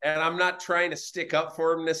 and I'm not trying to stick up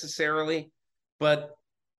for him necessarily, but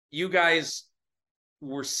you guys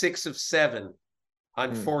were 6 of 7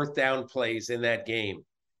 on 4th down plays in that game.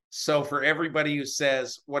 So for everybody who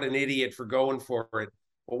says, what an idiot for going for it,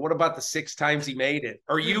 well, what about the 6 times he made it?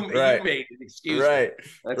 Or you made it, excuse me.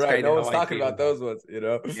 That's right. No one's talking about those ones,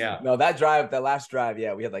 Yeah. No, that last drive,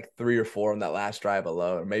 we had like 3 or 4 on that last drive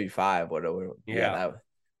alone, or maybe 5. Whatever. Yeah.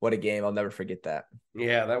 What a game. I'll never forget that.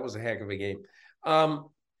 Yeah, that was a heck of a game.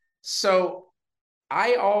 So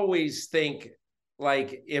I always think,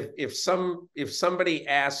 like, if somebody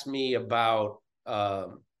asked me about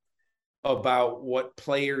what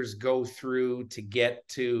players go through to get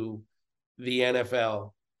to the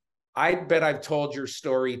NFL, I bet I've told your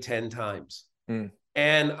story 10 times.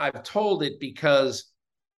 And I've told it because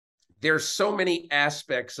there's so many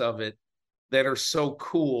aspects of it that are so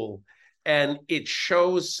cool. And it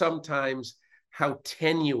shows sometimes how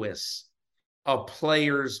tenuous a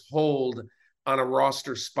player's hold on a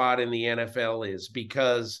roster spot in the NFL is.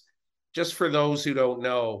 Because just for those who don't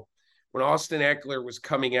know, when Austin Ekeler was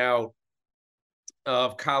coming out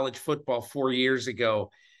of college football 4 years ago,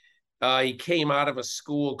 he came out of a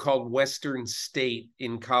school called Western State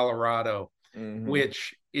in Colorado,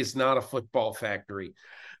 which is not a football factory.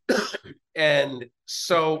 And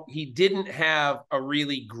so he didn't have a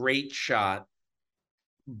really great shot,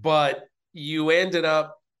 but you ended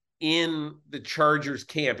up in the Chargers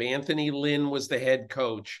camp. Anthony Lynn was the head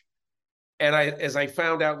coach. And as I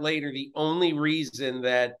found out later, the only reason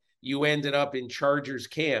that you ended up in Chargers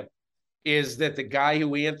camp is that the guy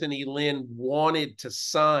who Anthony Lynn wanted to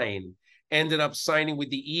sign ended up signing with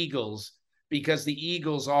the Eagles because the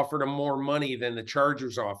Eagles offered him more money than the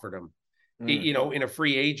Chargers offered him, in a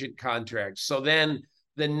free agent contract. So then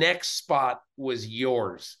the next spot was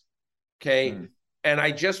yours. Okay. And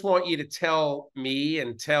I just want you to tell me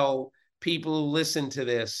and tell people who listen to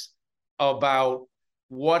this about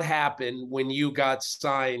what happened when you got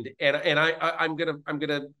signed. And I'm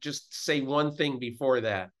gonna just say one thing before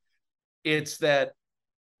that. It's that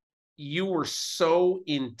you were so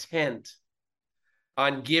intent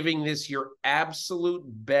on giving this your absolute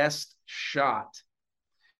best shot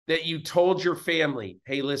that you told your family,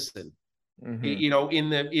 hey, listen, in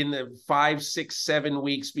the 5, 6, 7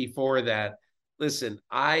 weeks before that, listen,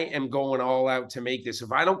 I am going all out to make this.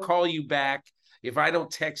 If I don't call you back, if I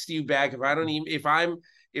don't text you back,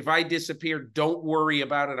 if I disappear, don't worry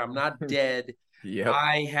about it. I'm not dead.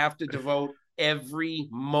 I have to devote every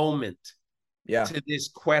moment to this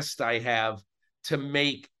quest I have to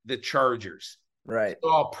make the Chargers. Right. So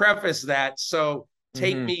I'll preface that. So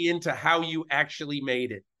take me into how you actually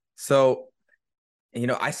made it. So,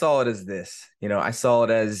 I saw it as this. I saw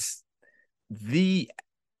it as the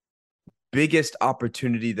biggest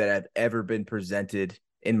opportunity that I've ever been presented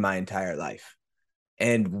in my entire life.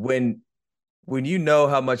 And when you know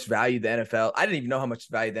how much value the NFL, I didn't even know how much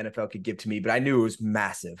value the NFL could give to me, but I knew it was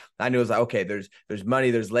massive. I knew it was like, okay, there's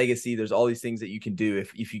money, there's legacy, there's all these things that you can do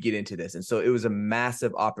if you get into this. And so it was a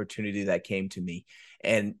massive opportunity that came to me.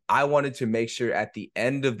 And I wanted to make sure at the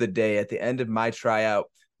end of the day, at the end of my tryout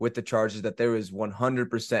with the Chargers, that there was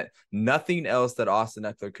 100% nothing else that Austin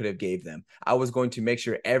Ekeler could have gave them. I was going to make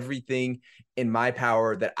sure everything in my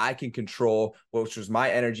power that I can control, which was my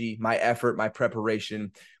energy, my effort, my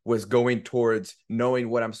preparation, was going towards knowing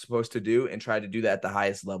what I'm supposed to do and try to do that at the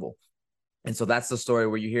highest level. And so that's the story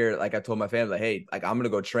where you hear, like I told my family, like, hey, like I'm going to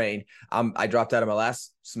go train. I dropped out of my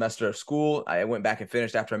last semester of school. I went back and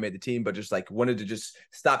finished after I made the team, but just like wanted to just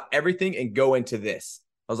stop everything and go into this.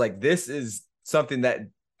 I was like, this is something that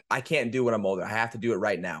I can't do when I'm older. I have to do it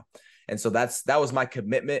right now. And so that was my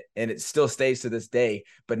commitment, and it still stays to this day.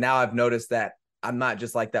 But now I've noticed that I'm not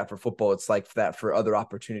just like that for football. It's like that for other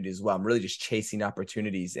opportunities as well. I'm really just chasing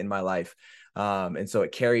opportunities in my life. And so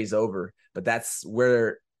it carries over, but that's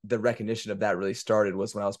where the recognition of that really started,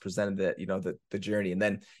 was when I was presented the journey. And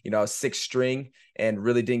then, I was sixth string and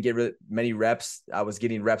really didn't get many reps. I was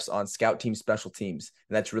getting reps on scout team, special teams.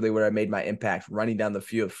 And that's really where I made my impact, running down the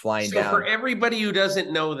field, flying down. For everybody who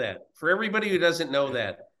doesn't know that,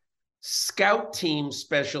 scout team,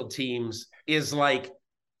 special teams is like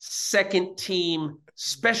second team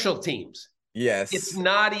special teams. Yes. It's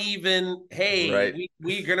not even, hey, right.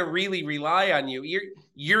 we're going to really rely on you.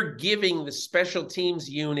 You're giving the special teams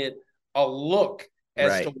unit a look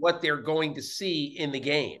as to what they're going to see in the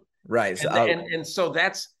game. Right. And so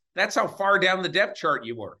that's how far down the depth chart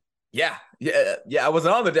you were. Yeah. I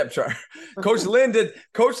wasn't on the depth chart. Coach Lynn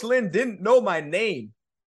didn't know my name.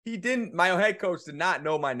 My head coach did not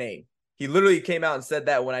know my name. He literally came out and said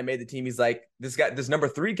that when I made the team. He's like, this number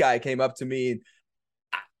 3 guy came up to me and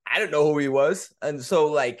I didn't know who he was. And so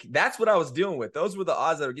like, that's what I was dealing with. Those were the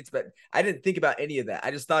odds that would get to. I didn't think about any of that.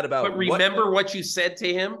 I just thought about. But remember what you said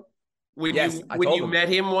to him when you met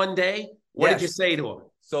him one day? What did you say to him?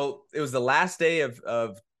 So it was the last day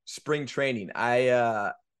of spring training.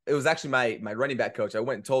 It was actually my running back coach. I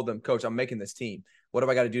went and told him, Coach, I'm making this team. What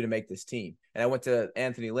do I got to do to make this team? And I went to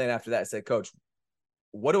Anthony Lynn after that and said, Coach,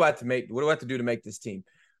 what do I have to do to make this team?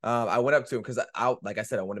 I went up to him because like I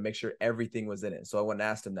said, I want to make sure everything was in it. So I went and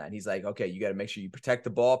asked him that. And he's like, okay, you got to make sure you protect the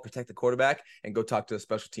ball, protect the quarterback, and go talk to a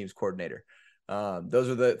special teams coordinator. Those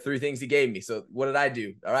are the 3 things he gave me. So what did I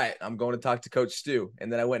do? All right, I'm going to talk to Coach Stu.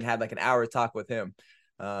 And then I went and had like an hour talk with him.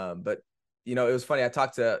 But, it was funny. I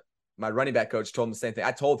talked to my running back coach, told him the same thing.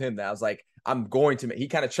 I told him that. I was like, I'm going to make, he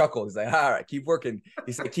kind of chuckled. He's like, all right, keep working.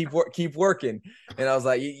 He said, keep working. And I was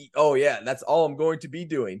like, oh yeah, that's all I'm going to be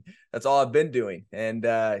doing. That's all I've been doing. And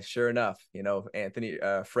sure enough, Anthony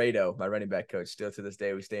Fredo, my running back coach, still to this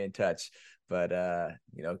day, we stay in touch, but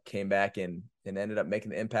came back and ended up making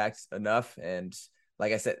the impact enough. And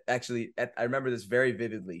like I said, actually, I remember this very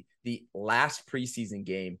vividly. The last preseason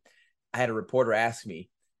game, I had a reporter ask me,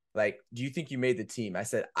 like, do you think you made the team? I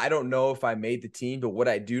said, I don't know if I made the team, but what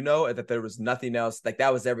I do know is that there was nothing else. Like,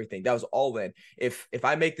 that was everything. That was all in. If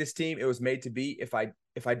I make this team, it was made to be. If I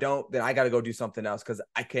don't, then I got to go do something else because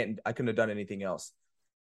I couldn't have done anything else.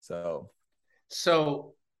 So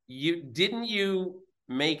you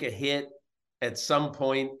make a hit at some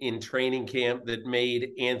point in training camp that made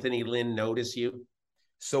Anthony Lynn notice you?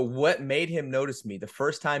 So what made him notice me, the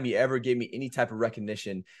first time he ever gave me any type of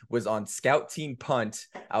recognition, was on scout team punt.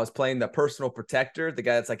 I was playing the personal protector, the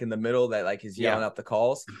guy that's like in the middle that like is yelling out the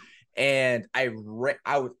calls. And it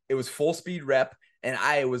was full speed rep, and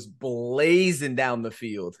I was blazing down the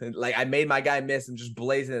field. And like, I made my guy miss and just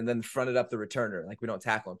blazing, and then fronted up the returner. Like, we don't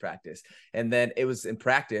tackle in practice. And then it was in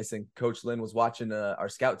practice, and Coach Lynn was watching our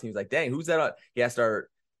scout team. He's like, dang, who's that? He asked our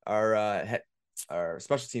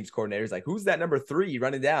special teams coordinator is like, who's that number 3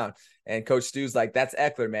 running down? And Coach Stu's like, that's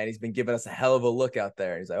Ekeler, man. He's been giving us a hell of a look out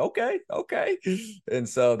there. And he's like, okay. And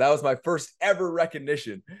so that was my first ever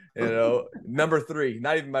recognition, number 3,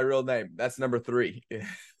 not even my real name. That's number 3.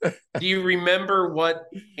 Do you remember what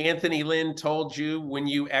Anthony Lynn told you when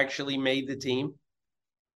you actually made the team?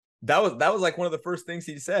 That was like one of the first things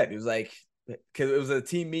he said. He was like, because it was a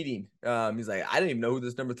team meeting. He's like, I didn't even know who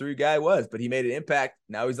this number 3 guy was, but he made an impact.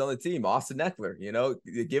 Now he's on the team, Austin Ekeler.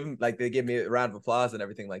 They give me a round of applause and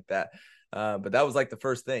everything like that. But that was like the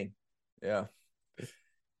first thing. Yeah.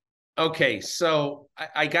 Okay, so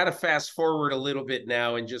I got to fast forward a little bit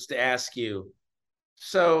now and just ask you.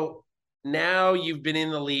 So now you've been in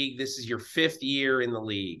the league. This is your 5th year in the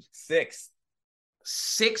league. 6th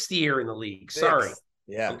year in the league. 6. Sorry.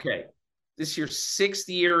 Yeah. Okay. This is your 6th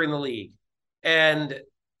year in the league. And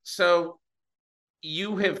so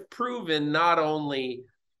you have proven not only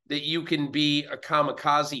that you can be a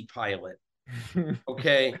kamikaze pilot,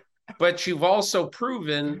 okay, but you've also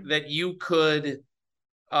proven that you could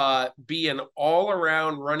be an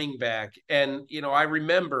all-around running back. And, I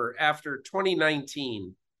remember after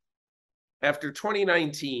 2019,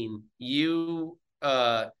 you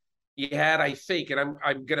had, I think, and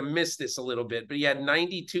I'm going to miss this a little bit, but you had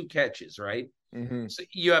 92 catches, right? Mm-hmm. So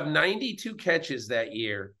you have 92 catches that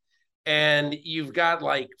year, and you've got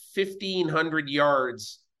like 1,500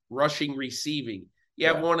 yards rushing, receiving. You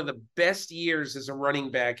have one of the best years as a running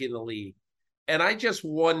back in the league. And I just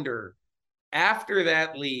wonder, after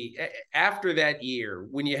that year,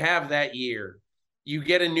 when you have that year, you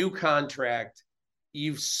get a new contract,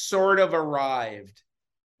 you've sort of arrived,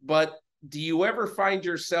 but do you ever find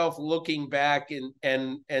yourself looking back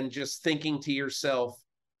and just thinking to yourself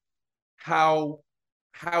how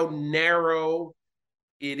narrow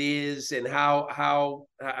it is, and how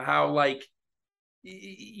like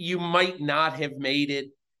you might not have made it,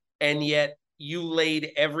 and yet you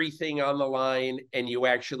laid everything on the line and you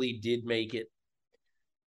actually did make it?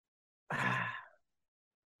 I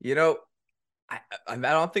don't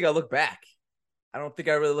think I look back. I don't think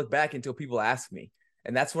I really look back until people ask me.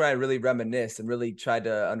 And that's where I really reminisce and really try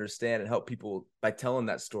to understand and help people by telling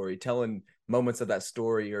that story, telling moments of that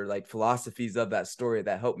story, or like philosophies of that story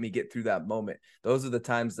that helped me get through that moment. Those are the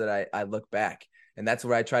times that I look back. And that's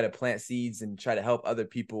where I try to plant seeds and try to help other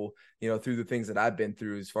people, through the things that I've been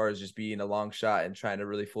through, as far as just being a long shot and trying to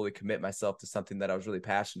really fully commit myself to something that I was really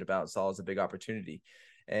passionate about and saw as a big opportunity.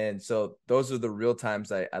 And so those are the real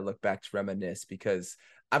times I look back to reminisce, because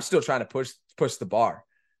I'm still trying to push the bar.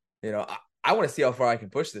 I want to see how far I can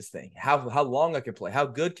push this thing, how long I can play, how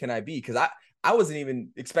good can I be? Because I wasn't even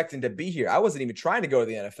expecting to be here. I wasn't even trying to go to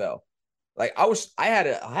the NFL. Like, I had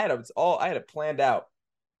it planned out.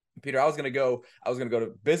 Peter, I was gonna go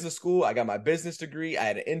to business school. I got my business degree. I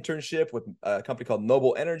had an internship with a company called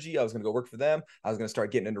Noble Energy. I was gonna go work for them. I was gonna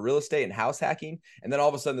start getting into real estate and house hacking. And then all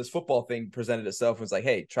of a sudden, this football thing presented itself and was like,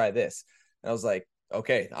 hey, try this. And I was like,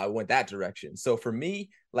 okay, I went that direction. So for me,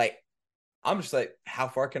 like, I'm just like, how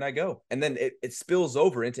far can I go? And then it spills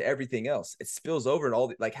over into everything else. It spills over in all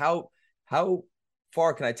the, like, how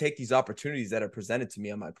far can I take these opportunities that are presented to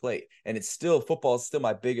me on my plate? And it's still, football is still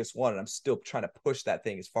my biggest one. And I'm still trying to push that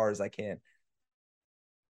thing as far as I can.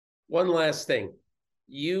 One last thing.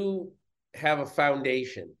 You have a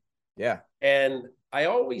foundation. Yeah. And I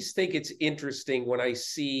always think it's interesting when I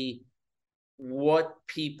see what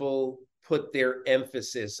people put their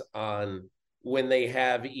emphasis on when they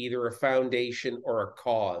have either a foundation or a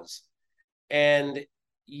cause. And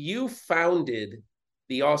you founded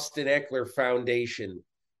the Austin Ekeler Foundation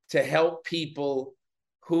to help people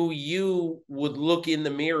who you would look in the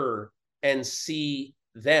mirror and see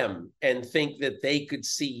them and think that they could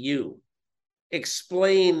see you.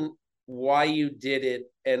 Explain why you did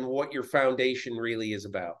it and what your foundation really is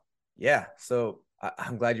about. Yeah. So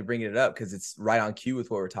I'm glad you're bringing it up because it's right on cue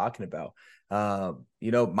with what we're talking about.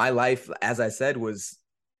 My life, as I said, was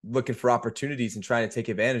looking for opportunities and trying to take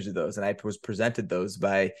advantage of those. And I was presented those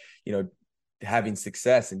by, having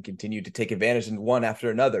success and continue to take advantage in one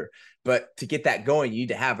after another. But to get that going, you need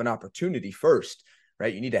to have an opportunity first,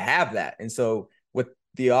 right? You need to have that. And so with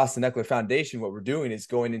the Austin Ekeler Foundation, what we're doing is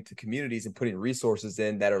going into communities and putting resources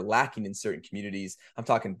in that are lacking in certain communities. I'm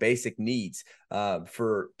talking basic needs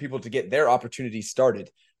for people to get their opportunities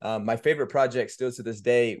started. My favorite project still to this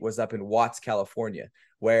day was up in Watts, California,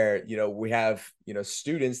 where, we have,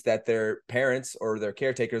 students that their parents or their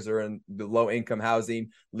caretakers are in the low income housing,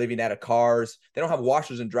 living out of cars. They don't have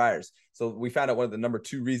washers and dryers. So we found out one of the number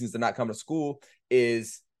 2 reasons they're not coming to school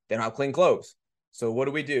is they don't have clean clothes. So what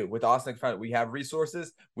do we do with Austin? We have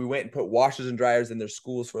resources. We went and put washers and dryers in their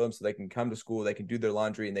schools for them so they can come to school, they can do their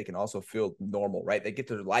laundry, and they can also feel normal, right? They get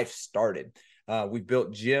their life started. We've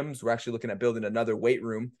built gyms. We're actually looking at building another weight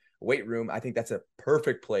room. I think that's a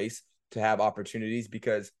perfect place to have opportunities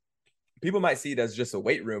because people might see it as just a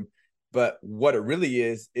weight room, but what it really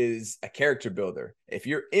is a character builder. If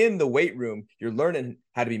you're in the weight room, you're learning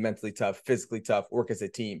how to be mentally tough, physically tough, work as a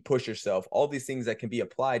team, push yourself, all these things that can be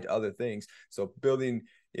applied to other things. So building,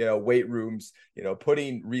 weight rooms,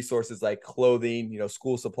 putting resources like clothing,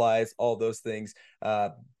 school supplies, all those things,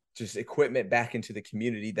 just equipment back into the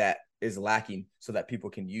community that is lacking so that people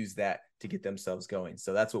can use that to get themselves going.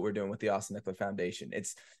 So that's what we're doing with the Austin Ekeler Foundation.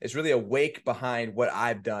 It's really a wake behind what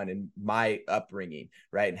I've done in my upbringing,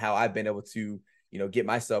 right? And how I've been able to, get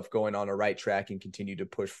myself going on a right track and continue to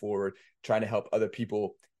push forward, trying to help other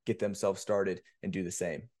people get themselves started and do the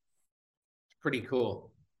same. Pretty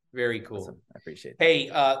cool. Very cool. Awesome. I appreciate that.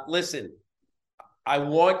 Hey, listen, I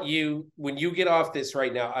want you, when you get off this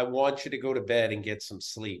right now, I want you to go to bed and get some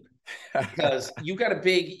sleep because you got a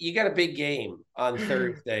big game on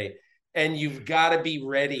Thursday and you've got to be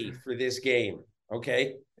ready for this game.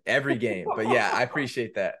 Okay. Every game. But yeah, I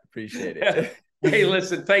appreciate that. Appreciate it. Hey,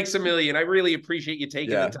 listen, thanks a million. I really appreciate you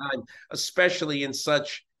taking the time, especially in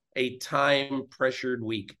such a time pressured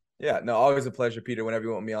week. Yeah, no, always a pleasure, Peter. Whenever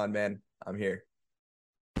you want me on, man, I'm here.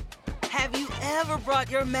 Have you ever brought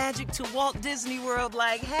your magic to Walt Disney World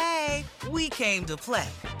like, hey, we came to play?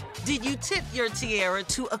 Did you tip your tiara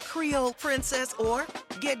to a Creole princess or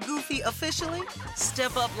get goofy officially?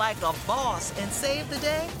 Step up like a boss and save the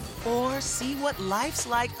day? Or see what life's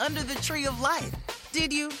like under the tree of life?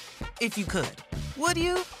 Did you? If you could. Would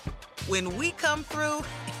you? When we come through,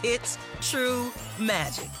 it's true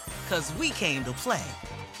magic. 'Cause we came to play.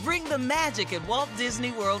 Bring the magic at Walt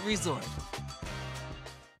Disney World Resort.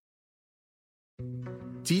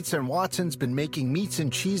 Dietz and Watson's been making meats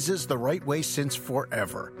and cheeses the right way since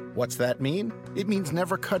forever. What's that mean? It means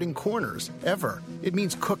never cutting corners, ever. It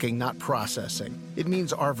means cooking, not processing. It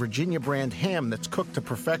means our Virginia brand ham that's cooked to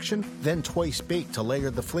perfection, then twice baked to layer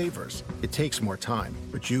the flavors. It takes more time,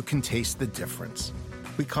 but you can taste the difference.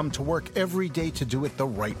 We come to work every day to do it the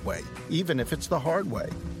right way, even if it's the hard way.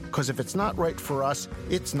 Because if it's not right for us,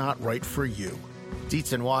 it's not right for you.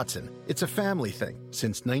 Dietz and Watson, it's a family thing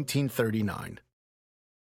since 1939.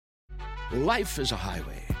 Life is a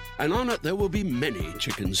highway, and on it there will be many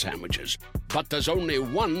chicken sandwiches. But there's only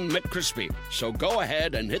one McCrispy. So go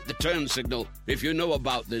ahead and hit the turn signal if you know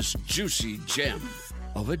about this juicy gem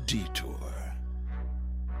of a detour.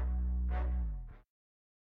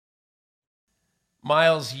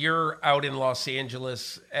 Myles, you're out in Los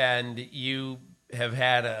Angeles, and you have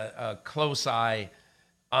had a close eye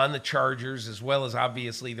on the Chargers, as well as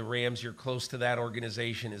obviously the Rams. You're close to that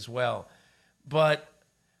organization as well. But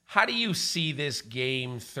how do you see this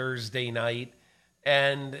game Thursday night,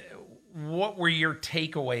 and what were your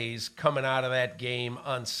takeaways coming out of that game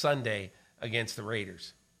on Sunday against the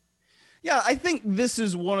Raiders? Yeah, I think this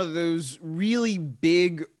is one of those really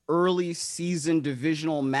big early season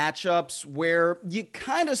divisional matchups where you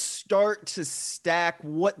kind of start to stack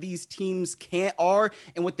what these teams are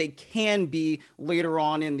and what they can be later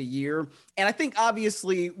on in the year. And I think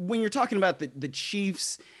obviously when you're talking about the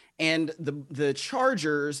Chiefs and the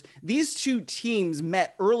Chargers, these two teams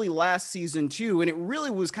met early last season too, and it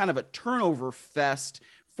really was kind of a turnover fest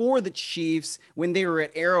for the Chiefs when they were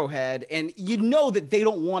at Arrowhead. And you know that they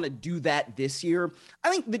don't want to do that this year. I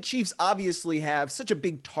think the Chiefs obviously have such a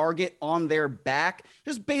big target on their back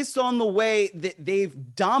just based on the way that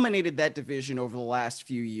they've dominated that division over the last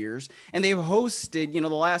few years. And they've hosted, the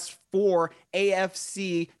last 4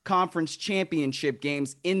 AFC conference championship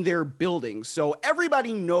games in their building. So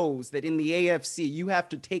everybody knows that in the AFC, you have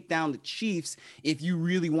to take down the Chiefs if you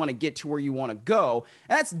really want to get to where you want to go.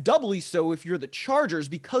 And that's doubly so if you're the Chargers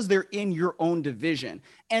because they're in your own division.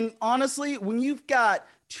 And honestly, when you've got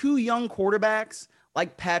 2 young quarterbacks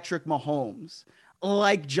like Patrick Mahomes,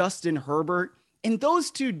 like Justin Herbert, and those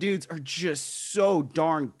 2 dudes are just so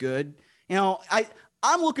darn good.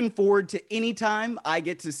 I'm looking forward to any time I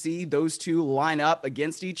get to see those 2 line up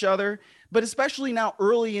against each other, but especially now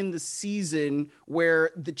early in the season where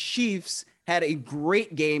the Chiefs had a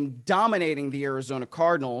great game dominating the Arizona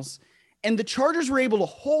Cardinals, and the Chargers were able to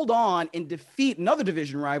hold on and defeat another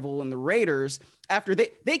division rival in the Raiders after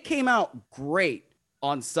they came out great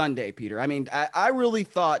on Sunday, Peter. I mean, I really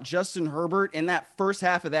thought Justin Herbert in that first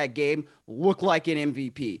half of that game looked like an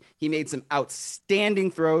MVP. He made some outstanding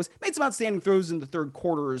throws, in the third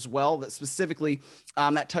quarter as well, that specifically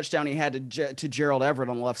that touchdown he had to Gerald Everett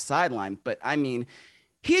on the left sideline. But I mean,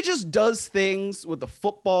 he just does things with the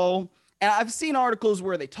football. And I've seen articles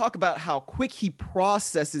where they talk about how quick he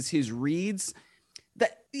processes his reads,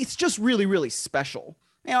 that it's just really, really special.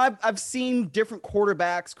 I've seen different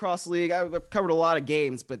quarterbacks across the league. I've covered a lot of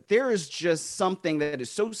games, but there is just something that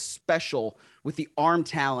is so special with the arm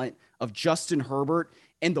talent of Justin Herbert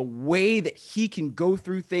and the way that he can go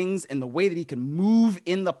through things and the way that he can move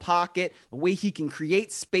in the pocket, the way he can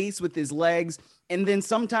create space with his legs. And then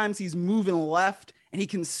sometimes he's moving left and he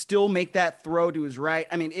can still make that throw to his right.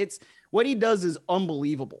 I mean, what he does is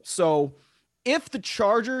unbelievable. So if the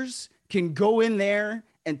Chargers can go in there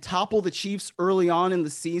and topple the Chiefs early on in the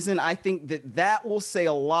season, I think that will say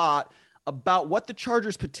a lot about what the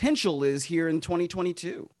Chargers' potential is here in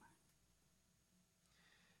 2022.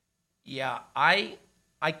 Yeah, I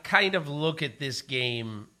kind of look at this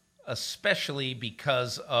game, especially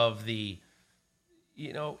because of the,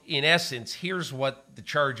 in essence, here's what the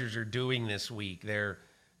Chargers are doing this week. They're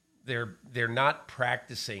not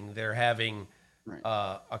practicing. They're having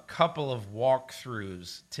a couple of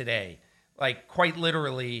walkthroughs today. Like, quite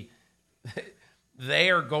literally, they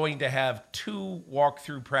are going to have 2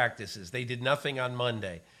 walkthrough practices. They did nothing on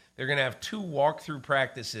Monday. They're going to have 2 walkthrough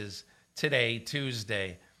practices today,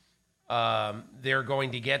 Tuesday. They're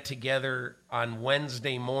going to get together on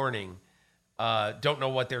Wednesday morning. Don't know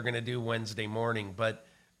what they're going to do Wednesday morning, but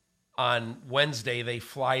on Wednesday they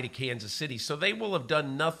fly to Kansas City. So they will have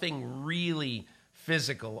done nothing really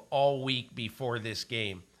physical all week before this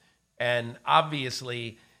game. And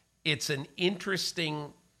obviously, it's an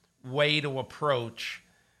interesting way to approach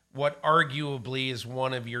what arguably is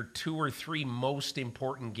one of your 2 or 3 most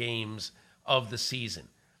important games of the season.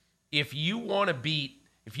 If you want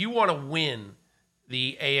to win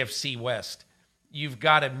the AFC West, you've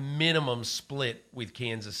got a minimum split with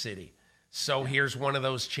Kansas City. So here's one of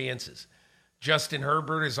those chances. Justin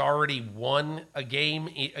Herbert has already won a game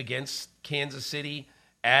against Kansas City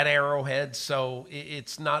at Arrowhead, so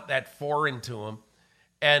it's not that foreign to him.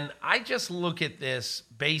 And I just look at this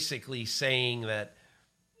basically saying that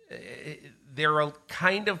they're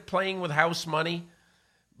kind of playing with house money.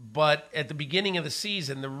 But at the beginning of the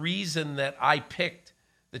season, the reason that I picked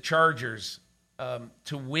the Chargers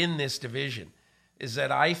to win this division is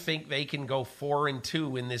that I think they can go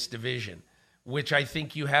 4-2 in this division, which I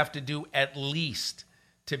think you have to do at least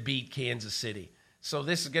to beat Kansas City. So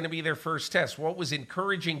this is going to be their first test. What was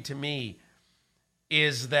encouraging to me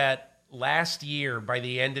is that last year, by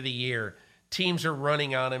the end of the year, teams are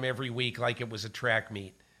running on them every week like it was a track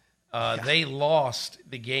meet. They lost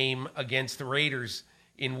the game against the Raiders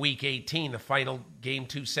in Week 18, the final game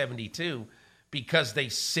 272, because they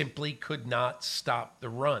simply could not stop the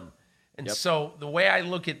run. And so the way I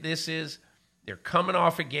look at this is they're coming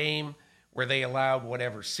off a game where they allowed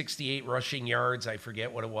 68 rushing yards. I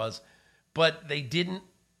forget what it was. But they didn't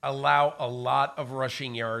allow a lot of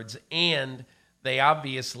rushing yards, and they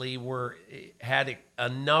obviously had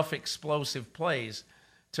enough explosive plays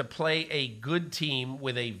to play a good team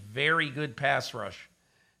with a very good pass rush.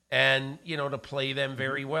 and, to play them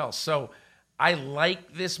very well. So I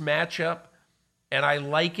like this matchup, and I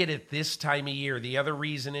like it at this time of year. The other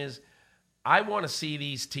reason is I want to see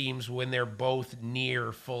these teams when they're both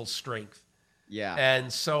near full strength. Yeah.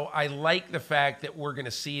 And so I like the fact that we're going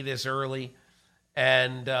to see this early.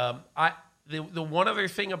 And the one other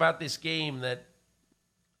thing about this game that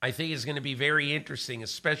I think is going to be very interesting,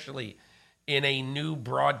 especially in a new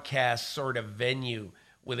broadcast sort of venue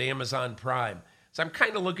with Amazon Prime. So I'm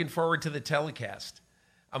kind of looking forward to the telecast.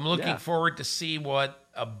 I'm looking forward to see what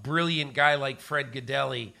a brilliant guy like Fred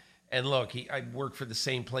Gaudelli, and look, I work for the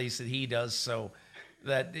same place that he does, so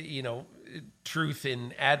that, truth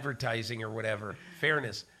in advertising or whatever,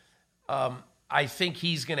 fairness. I think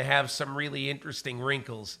he's going to have some really interesting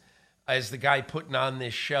wrinkles as the guy putting on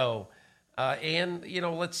this show. And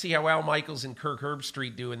let's see how Al Michaels and Kirk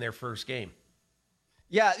Herbstreit do in their first game.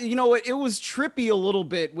 Yeah, it was trippy a little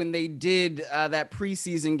bit when they did that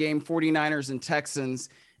preseason game, 49ers and Texans,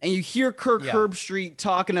 and you hear Kirk Herbstreit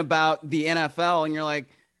talking about the NFL, and you're like,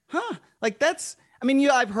 huh, like that's,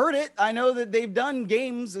 I've heard it. I know that they've done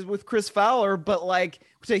games with Chris Fowler, but like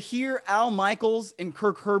to hear Al Michaels and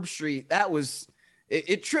Kirk Herbstreit,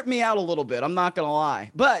 it tripped me out a little bit. I'm not going to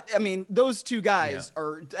lie. But those two guys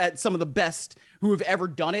are at some of the best who have ever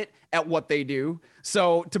done it at what they do.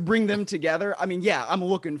 So to bring them together, I'm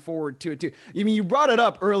looking forward to it too. You brought it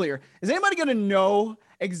up earlier. Is anybody going to know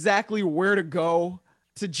exactly where to go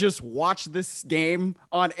to just watch this game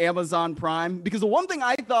on Amazon Prime? Because the one thing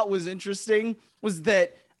I thought was interesting was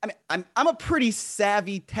that I'm a pretty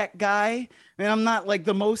savvy tech guy. I'm not like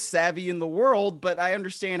the most savvy in the world, but I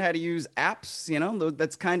understand how to use apps.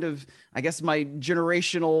 That's kind of, I guess, my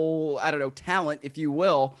generational, talent, if you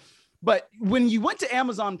will. But when you went to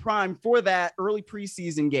Amazon Prime for that early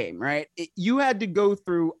preseason game, right, you had to go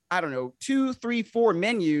through, 2, 3, 4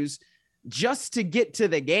 menus just to get to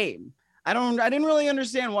the game. I didn't really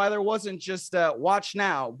understand why there wasn't just a watch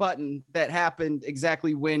now button that happened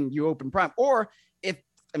exactly when you open Prime. Or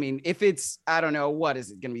if it's, what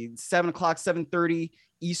is it going to be, 7 o'clock, 7:30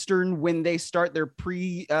 Eastern when they start their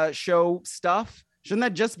pre-show stuff? Shouldn't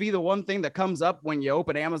that just be the one thing that comes up when you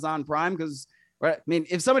open Amazon Prime? Because,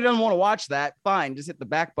 if somebody doesn't want to watch that, fine, just hit the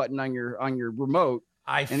back button on your remote.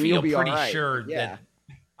 I feel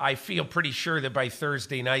pretty sure that by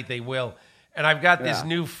Thursday night they will. And I've got this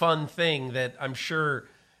new fun thing that I'm sure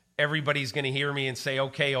everybody's going to hear me and say,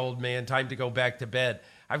 okay, old man, time to go back to bed.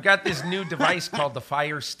 I've got this new device called the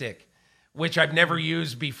Fire Stick, which I've never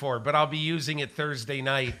used before, but I'll be using it Thursday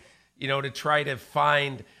night, to try to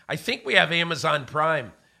find. I think we have Amazon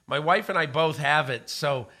Prime. My wife and I both have it,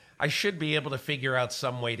 so I should be able to figure out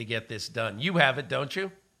some way to get this done. You have it, don't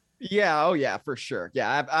you? Yeah. Oh, yeah, for sure.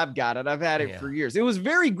 Yeah, I've got it. I've had it for years. It was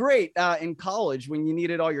very great in college when you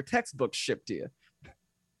needed all your textbooks shipped to you.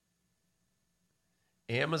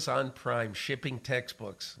 Amazon Prime shipping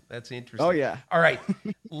textbooks. That's interesting. Oh yeah. All right.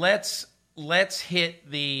 let's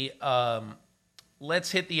hit the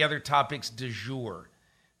other topics du jour.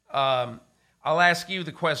 I'll ask you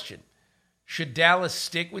the question. Should Dallas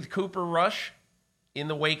stick with Cooper Rush in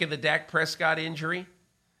the wake of the Dak Prescott injury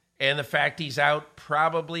and the fact he's out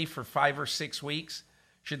probably for 5 or 6 weeks?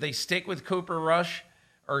 Should they stick with Cooper Rush,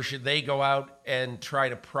 or should they go out and try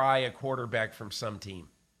to pry a quarterback from some team?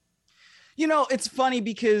 It's funny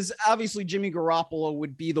because obviously Jimmy Garoppolo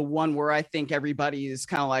would be the one where I think everybody is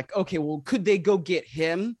kind of like, okay, well, could they go get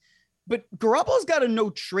him? But Garoppolo's got a no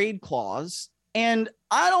trade clause. And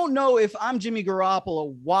I don't know if I'm Jimmy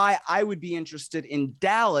Garoppolo, why I would be interested in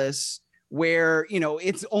Dallas, where,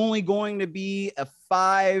 it's only going to be a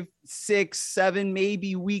 5, 6, 7,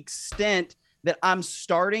 maybe week stint that I'm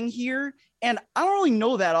starting here. And I don't really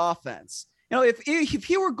know that offense. If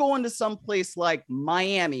he were going to some place like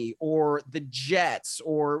Miami or the Jets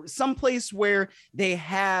or someplace where they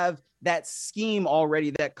have that scheme already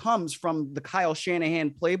that comes from the Kyle Shanahan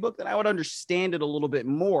playbook, then I would understand it a little bit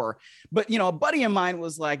more. But, a buddy of mine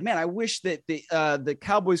was like, man, I wish that the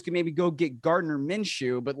Cowboys could maybe go get Gardner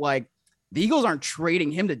Minshew, but like the Eagles aren't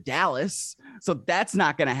trading him to Dallas. So that's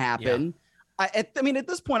not going to happen. Yeah. At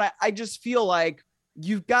this point, I just feel like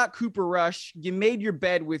you've got Cooper Rush. You made your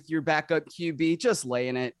bed with your backup QB, just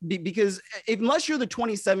laying it, because unless you're the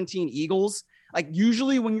 2017 Eagles, like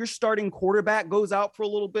usually when your starting quarterback goes out for a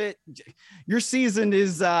little bit, your season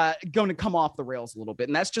is going to come off the rails a little bit.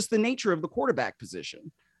 And that's just the nature of the quarterback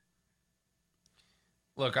position.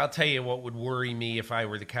 Look, I'll tell you what would worry me if I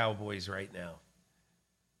were the Cowboys right now.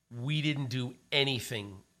 We didn't do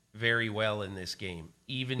anything very well in this game,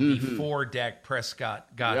 even before Dak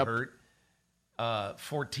Prescott got hurt.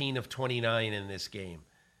 14 of 29 in this game.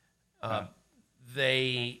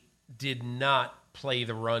 They did not play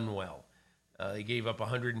the run well. They gave up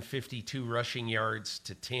 152 rushing yards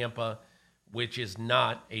to Tampa, which is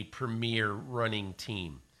not a premier running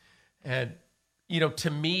team. And,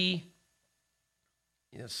 to me,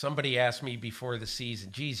 somebody asked me before the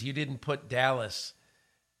season, geez, you didn't put Dallas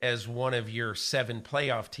as one of your 7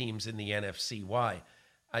 playoff teams in the NFC. Why?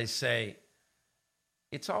 I say,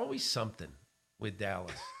 it's always something with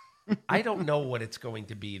Dallas. I don't know what it's going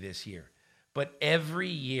to be this year, but every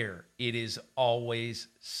year it is always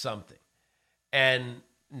something. And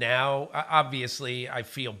now, obviously, I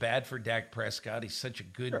feel bad for Dak Prescott. He's such a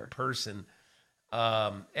good person.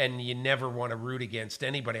 And you never want to root against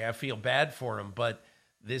anybody. I feel bad for him, but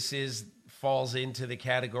this falls into the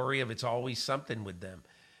category of it's always something with them.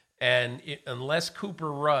 And unless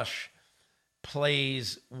Cooper Rush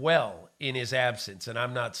plays well in his absence, and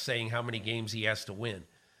I'm not saying how many games he has to win,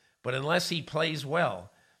 but unless he plays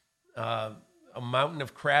well, a mountain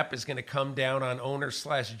of crap is going to come down on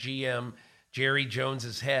owner/GM Jerry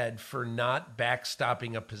Jones's head for not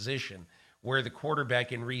backstopping a position where the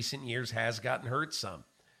quarterback in recent years has gotten hurt some.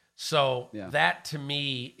 So that, to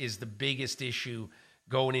me, is the biggest issue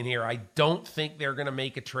going in here. I don't think they're going to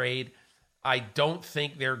make a trade. I don't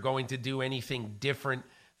think they're going to do anything different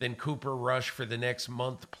than Cooper Rush for the next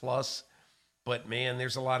month plus. But, man,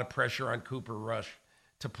 there's a lot of pressure on Cooper Rush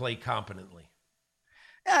to play competently.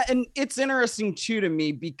 Yeah, and it's interesting, too, to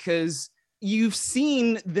me, because you've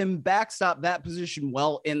seen them backstop that position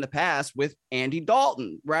well in the past with Andy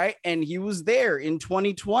Dalton, right? And he was there in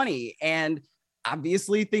 2020. And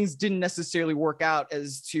obviously things didn't necessarily work out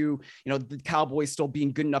as to, the Cowboys still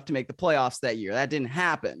being good enough to make the playoffs that year. That didn't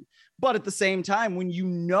happen. But at the same time, when you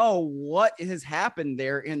know what has happened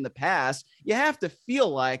there in the past, you have to feel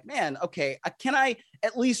like, man, okay, can I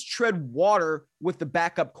at least tread water with the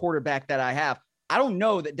backup quarterback that I have? I don't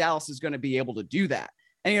know that Dallas is going to be able to do that.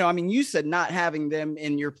 And, you said not having them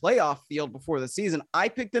in your playoff field before the season. I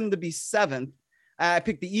picked them to be 7th. I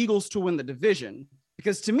picked the Eagles to win the division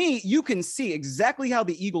because, to me, you can see exactly how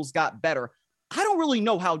the Eagles got better. I don't really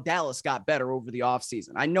know how Dallas got better over the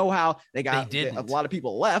offseason. I know how they a lot of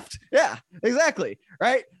people left. Yeah, exactly.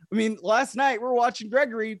 Right. Last night we're watching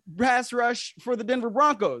Gregory pass rush for the Denver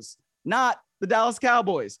Broncos, not the Dallas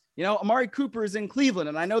Cowboys. Amari Cooper is in Cleveland,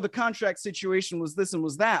 and I know the contract situation was this and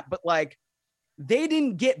was that, but they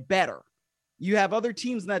didn't get better. You have other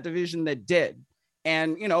teams in that division that did.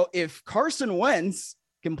 And, if Carson Wentz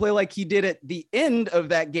can play like he did at the end of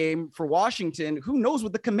that game for Washington, who knows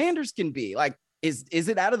what the Commanders can be? Is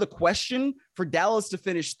it out of the question for Dallas to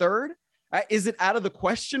finish 3rd? Is it out of the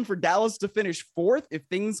question for Dallas to finish 4th if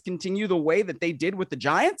things continue the way that they did with the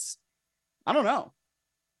Giants? I don't know.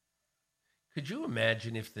 Could you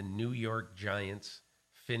imagine if the New York Giants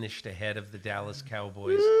finished ahead of the Dallas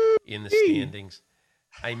Cowboys in the standings?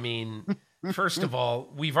 First of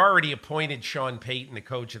all, we've already appointed Sean Payton the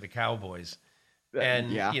coach of the Cowboys.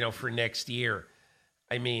 And, for next year,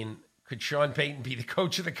 could Sean Payton be the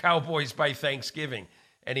coach of the Cowboys by Thanksgiving?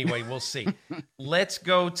 Anyway, we'll see. Let's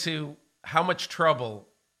go to how much trouble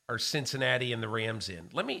are Cincinnati and the Rams in.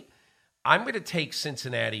 I'm going to take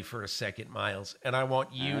Cincinnati for a second, Miles, and I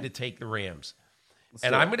want you to take the Rams.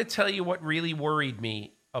 I'm going to tell you what really worried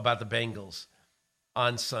me about the Bengals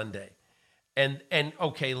on Sunday. And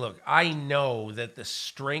okay, look, I know that the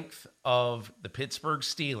strength of the Pittsburgh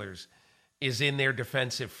Steelers is in their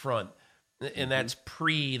defensive front, and that's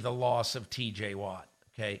pre the loss of TJ Watt,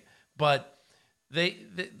 okay? But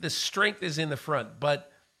the strength is in the front.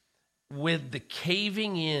 But with the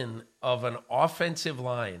caving in of an offensive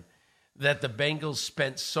line that the Bengals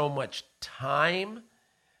spent so much time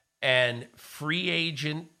and free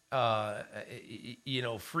agent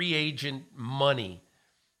money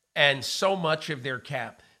and so much of their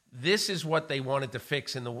cap, this is what they wanted to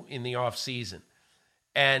fix in the offseason.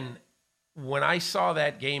 And when I saw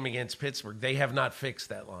that game against Pittsburgh, they have not fixed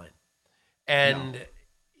that line. And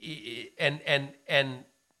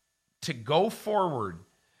to go forward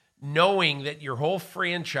knowing that your whole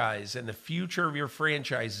franchise and the future of your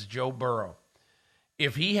franchise is Joe Burrow,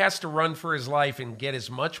 if he has to run for his life and get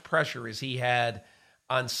as much pressure as he had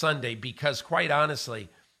on Sunday, because quite honestly,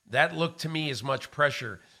 that looked to me as much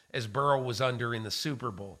pressure as Burrow was under in the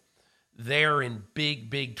Super Bowl, they're in big,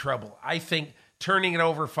 big trouble. I think turning it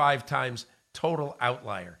over 5 times, total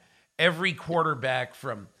outlier. Every quarterback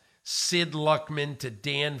from Sid Luckman to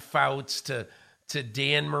Dan Fouts to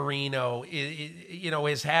Dan Marino,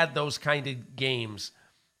 has had those kind of games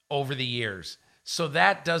over the years. So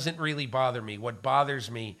that doesn't really bother me. What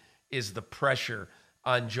bothers me is the pressure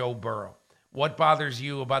on Joe Burrow. What bothers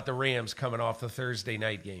you about the Rams coming off the Thursday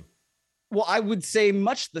night game? Well, I would say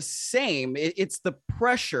much the same. It's the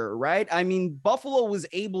pressure, right? I mean, Buffalo was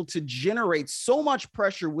able to generate so much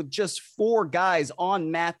pressure with just 4 guys on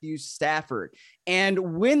Matthew Stafford.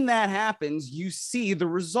 And when that happens, you see the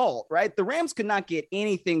result, right? The Rams could not get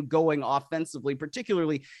anything going offensively,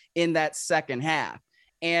 particularly in that second half.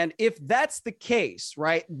 And if that's the case,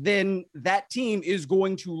 right, then that team is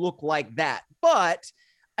going to look like that. But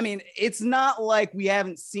I mean, it's not like we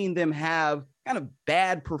haven't seen them have kind of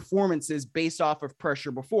bad performances based off of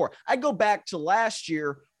pressure before. I go back to last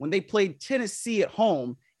year when they played Tennessee at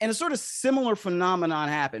home, and a sort of similar phenomenon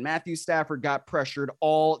happened. Matthew Stafford got pressured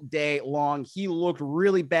all day long. He looked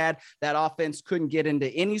really bad. That offense couldn't get into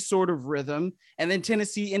any sort of rhythm. And then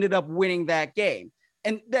Tennessee ended up winning that game.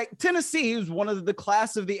 And that Tennessee is one of the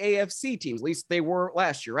class of the AFC teams. At least they were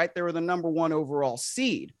last year, right? They were the number 1 overall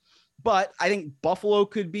seed. But I think Buffalo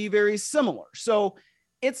could be very similar. So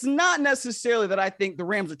it's not necessarily that I think the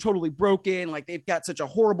Rams are totally broken, like they've got such a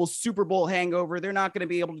horrible Super Bowl hangover, they're not going to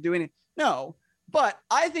be able to do anything. No, but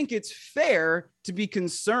I think it's fair to be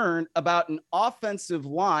concerned about an offensive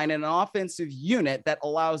line and an offensive unit that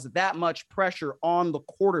allows that much pressure on the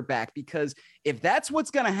quarterback, because if that's what's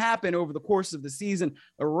going to happen over the course of the season,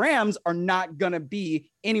 the Rams are not going to be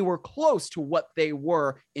anywhere close to what they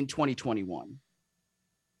were in 2021.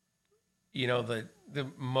 You know, the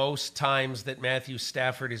most times that Matthew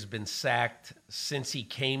Stafford has been sacked since he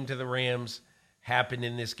came to the Rams happened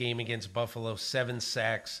in this game against Buffalo. 7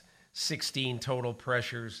 sacks, 16 total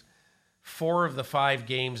pressures. 4 of the 5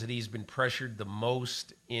 games that he's been pressured the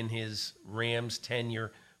most in his Rams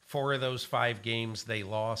tenure, 4 of those 5 games they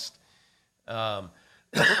lost.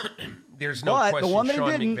 There's no question Sean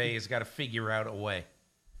McVay has got to figure out a way.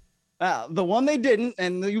 The one they didn't,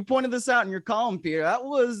 and you pointed this out in your column, Peter, that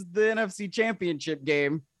was the NFC Championship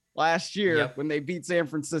game last year when they beat San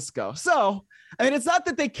Francisco. So, I mean, it's not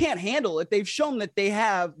that they can't handle it. They've shown that they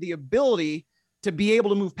have the ability to be able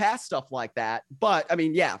to move past stuff like that. But, I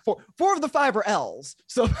mean, yeah, 4 of the 5 are L's.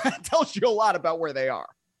 So that tells you a lot about where they are.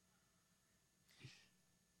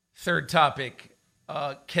 Third topic,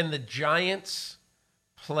 can the Giants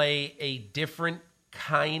play a different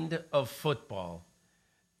kind of football?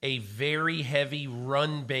 A very heavy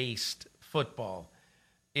run-based football.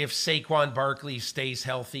 If Saquon Barkley stays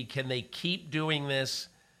healthy, can they keep doing this?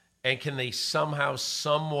 And can they somehow,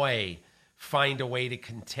 some way, find a way to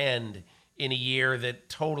contend in a year that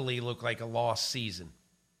totally looked like a lost season?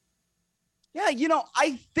 Yeah, you know,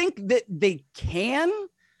 I think that they can.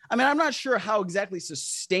 I mean, I'm not sure how exactly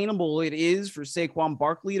sustainable it is for Saquon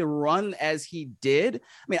Barkley to run as he did.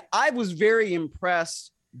 I mean, I was very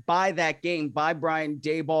impressed by that game, by Brian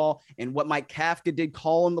Daboll and what Mike Kafka did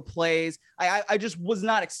calling the plays. I just was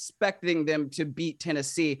not expecting them to beat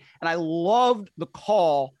Tennessee. And I loved the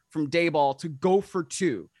call from Daboll to go for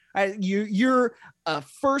 2. You're a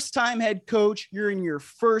first-time head coach. You're in your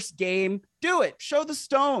first game. Do it. Show the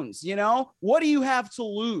stones, you know? What do you have to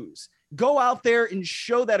lose? Go out there and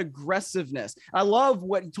show that aggressiveness. I love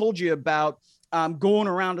what he told you about going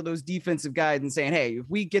around to those defensive guys and saying, hey, if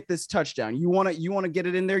we get this touchdown, you want to get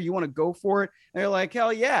it in there? You want to go for it? And they're like,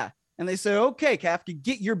 hell yeah. And they say, okay, Kafka,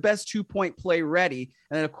 get your best 2-point play ready.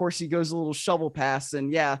 And then, of course, he goes a little shovel pass.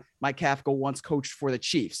 And yeah, Mike Kafka once coached for the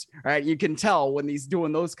Chiefs. Right? You can tell when he's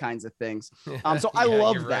doing those kinds of things. So I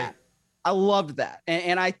love that. Right. I loved that.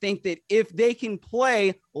 And I think that if they can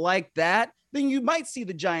play like that, then you might see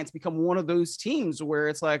the Giants become one of those teams where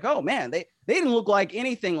it's like, oh, man, they didn't look like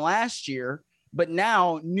anything last year. But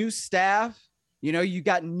now, new staff, you know, you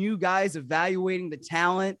got new guys evaluating the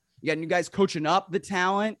talent. You got new guys coaching up the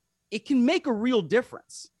talent. It can make a real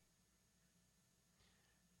difference.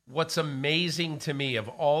 What's amazing to me of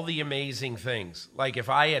all the amazing things, like if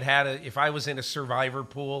I was in a survivor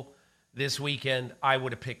pool this weekend, I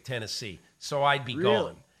would have picked Tennessee. So I'd be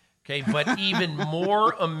gone. Okay. But even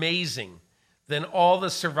more amazing than all the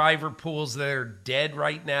survivor pools that are dead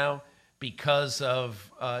right now because of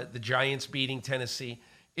the Giants beating Tennessee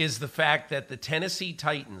is the fact that the Tennessee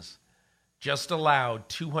Titans just allowed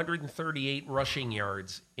 238 rushing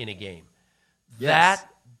yards in a game. Yes. That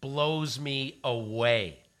blows me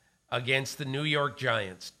away against the New York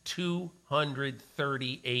Giants.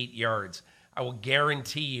 238 yards. I will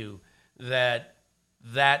guarantee you that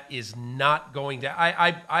is not going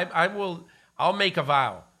to. I'll make a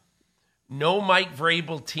vow. No Mike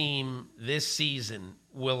Vrabel team this season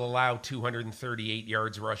will allow 238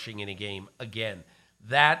 yards rushing in a game again.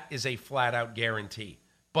 That is a flat-out guarantee.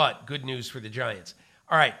 But good news for the Giants.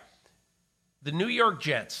 All right, the New York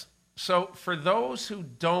Jets. So for those who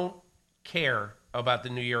don't care about the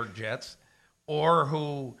New York Jets or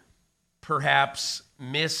who perhaps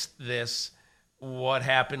missed this what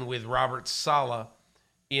happened with Robert Saleh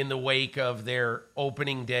in the wake of their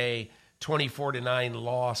opening day 24-9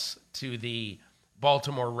 loss to the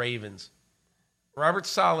Baltimore Ravens. Robert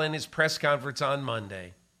Saleh in his press conference on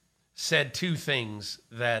Monday said two things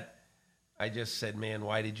that I just said, man,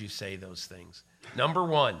 why did you say those things? Number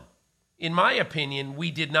one, in my opinion, we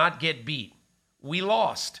did not get beat. We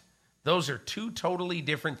lost. Those are two totally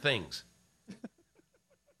different things.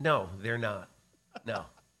 No, they're not. No.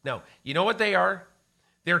 You know what they are?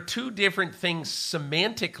 They're two different things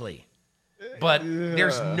semantically, but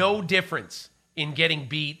there's no difference in getting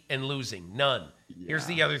beat and losing. None. Yeah. Here's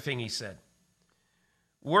the other thing he said.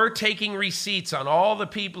 We're taking receipts on all the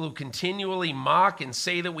people who continually mock and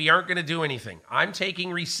say that we aren't going to do anything. I'm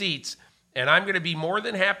taking receipts, and I'm going to be more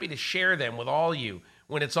than happy to share them with all you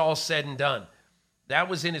when it's all said and done. That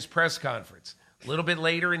was in his press conference. A little bit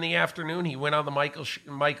later in the afternoon, he went on the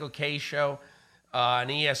Michael Kay show on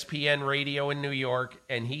ESPN radio in New York,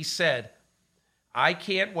 and he said, I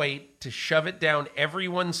can't wait to shove it down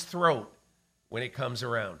everyone's throat when it comes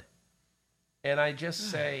around. And I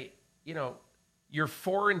just say, you're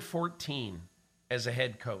 4-14 as a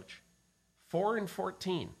head coach.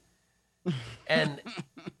 4-14. And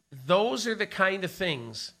those are the kind of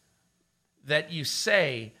things that you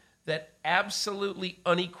say that absolutely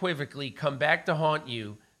unequivocally come back to haunt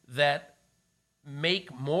you, that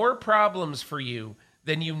make more problems for you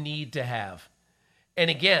than you need to have. And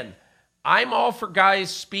again, I'm all for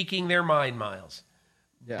guys speaking their mind, Myles.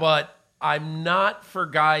 Yeah. But I'm not for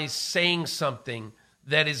guys saying something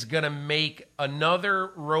that is going to make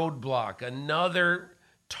another roadblock, another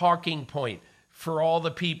talking point for all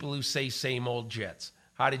the people who say same old Jets.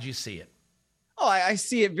 How did you see it? Oh, I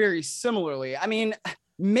see it very similarly. I mean,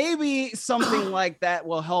 maybe something like that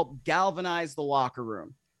will help galvanize the locker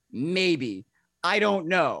room. Maybe. I don't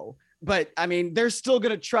know. But, I mean, they're still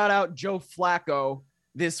going to trot out Joe Flacco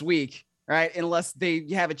this week, right? Unless they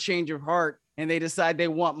have a change of heart and they decide they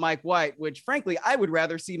want Mike White, which, frankly, I would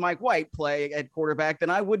rather see Mike White play at quarterback than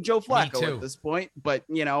I would Joe Flacco at this point. But,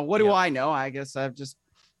 what do I know? I guess I'm just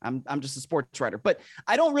a sports writer. But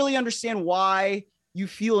I don't really understand why you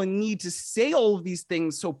feel a need to say all of these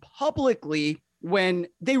things so publicly when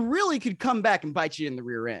they really could come back and bite you in the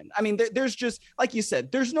rear end. I mean, there's just, like you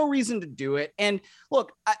said, there's no reason to do it. And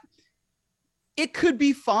look, it could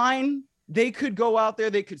be fine. They could go out there.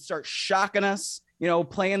 They could start shocking us,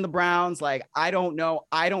 playing the Browns. Like, I don't know.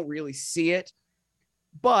 I don't really see it.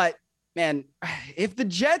 But, man, if the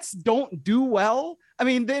Jets don't do well, I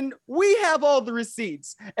mean, then we have all the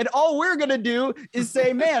receipts, and all we're going to do is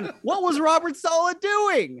say, man, what was Robert Saleh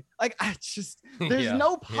doing? Like, there's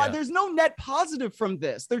no net positive from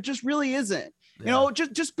this. There just really isn't.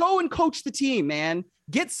 Just go and coach the team, man.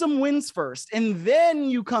 Get some wins first. And then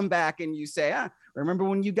you come back and you say, remember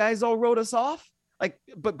when you guys all wrote us off? Like,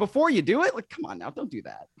 but before you do it, like, come on now, don't do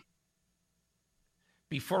that.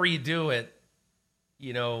 Before you do it,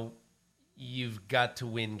 you've got to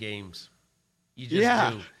win games. You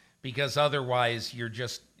just do, because otherwise you're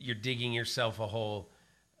digging yourself a hole.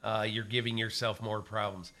 You're giving yourself more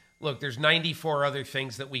problems. Look, there's 94 other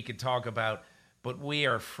things that we could talk about, but we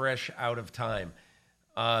are fresh out of time.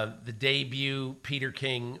 The debut Peter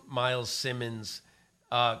King, Myles Simmons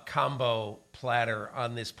combo platter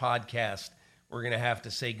on this podcast, we're going to have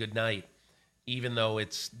to say goodnight, even though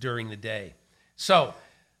it's during the day. So,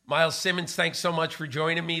 Myles Simmons, thanks so much for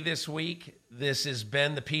joining me this week. This has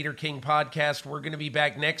been the Peter King Podcast. We're going to be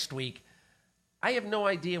back next week. I have no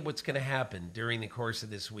idea what's going to happen during the course of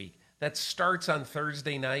this week. That starts on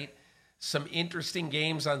Thursday night, some interesting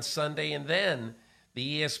games on Sunday, and then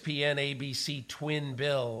the ESPN ABC twin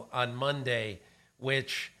bill on Monday,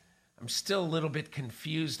 which I'm still a little bit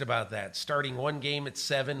confused about that. Starting one game at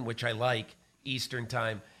 7, which I like, Eastern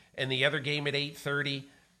time, and the other game at 8:30.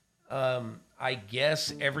 I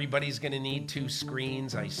guess everybody's going to need 2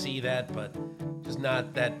 screens. I see that, but just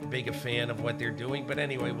not that big a fan of what they're doing. But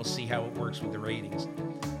anyway, we'll see how it works with the ratings.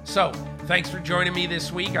 So, thanks for joining me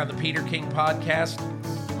this week on the Peter King Podcast.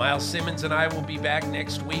 Myles Simmons and I will be back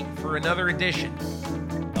next week for another edition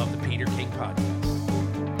of the Peter King Podcast.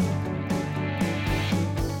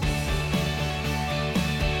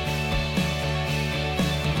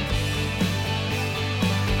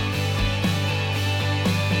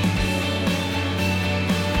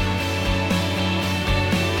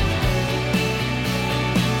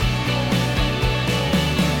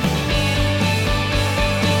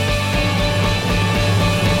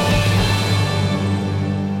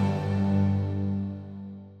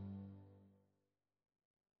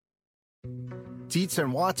 Dietz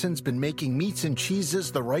and Watson's been making meats and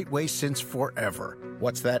cheeses the right way since forever.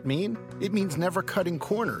 What's that mean? It means never cutting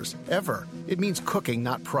corners, ever. It means cooking,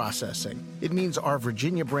 not processing. It means our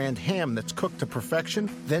Virginia brand ham that's cooked to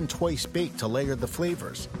perfection, then twice baked to layer the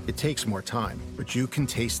flavors. It takes more time, but you can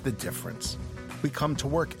taste the difference. We come to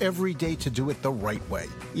work every day to do it the right way,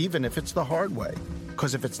 even if it's the hard way.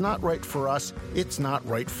 Because if it's not right for us, it's not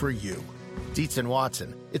right for you. Dietz and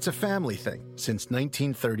Watson, it's a family thing since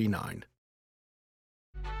 1939.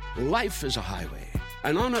 Life is a highway,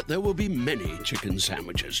 and on it there will be many chicken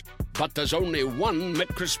sandwiches. But there's only one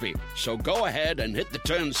McCrispy. So go ahead and hit the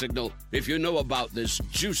turn signal if you know about this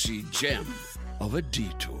juicy gem of a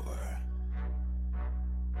detour.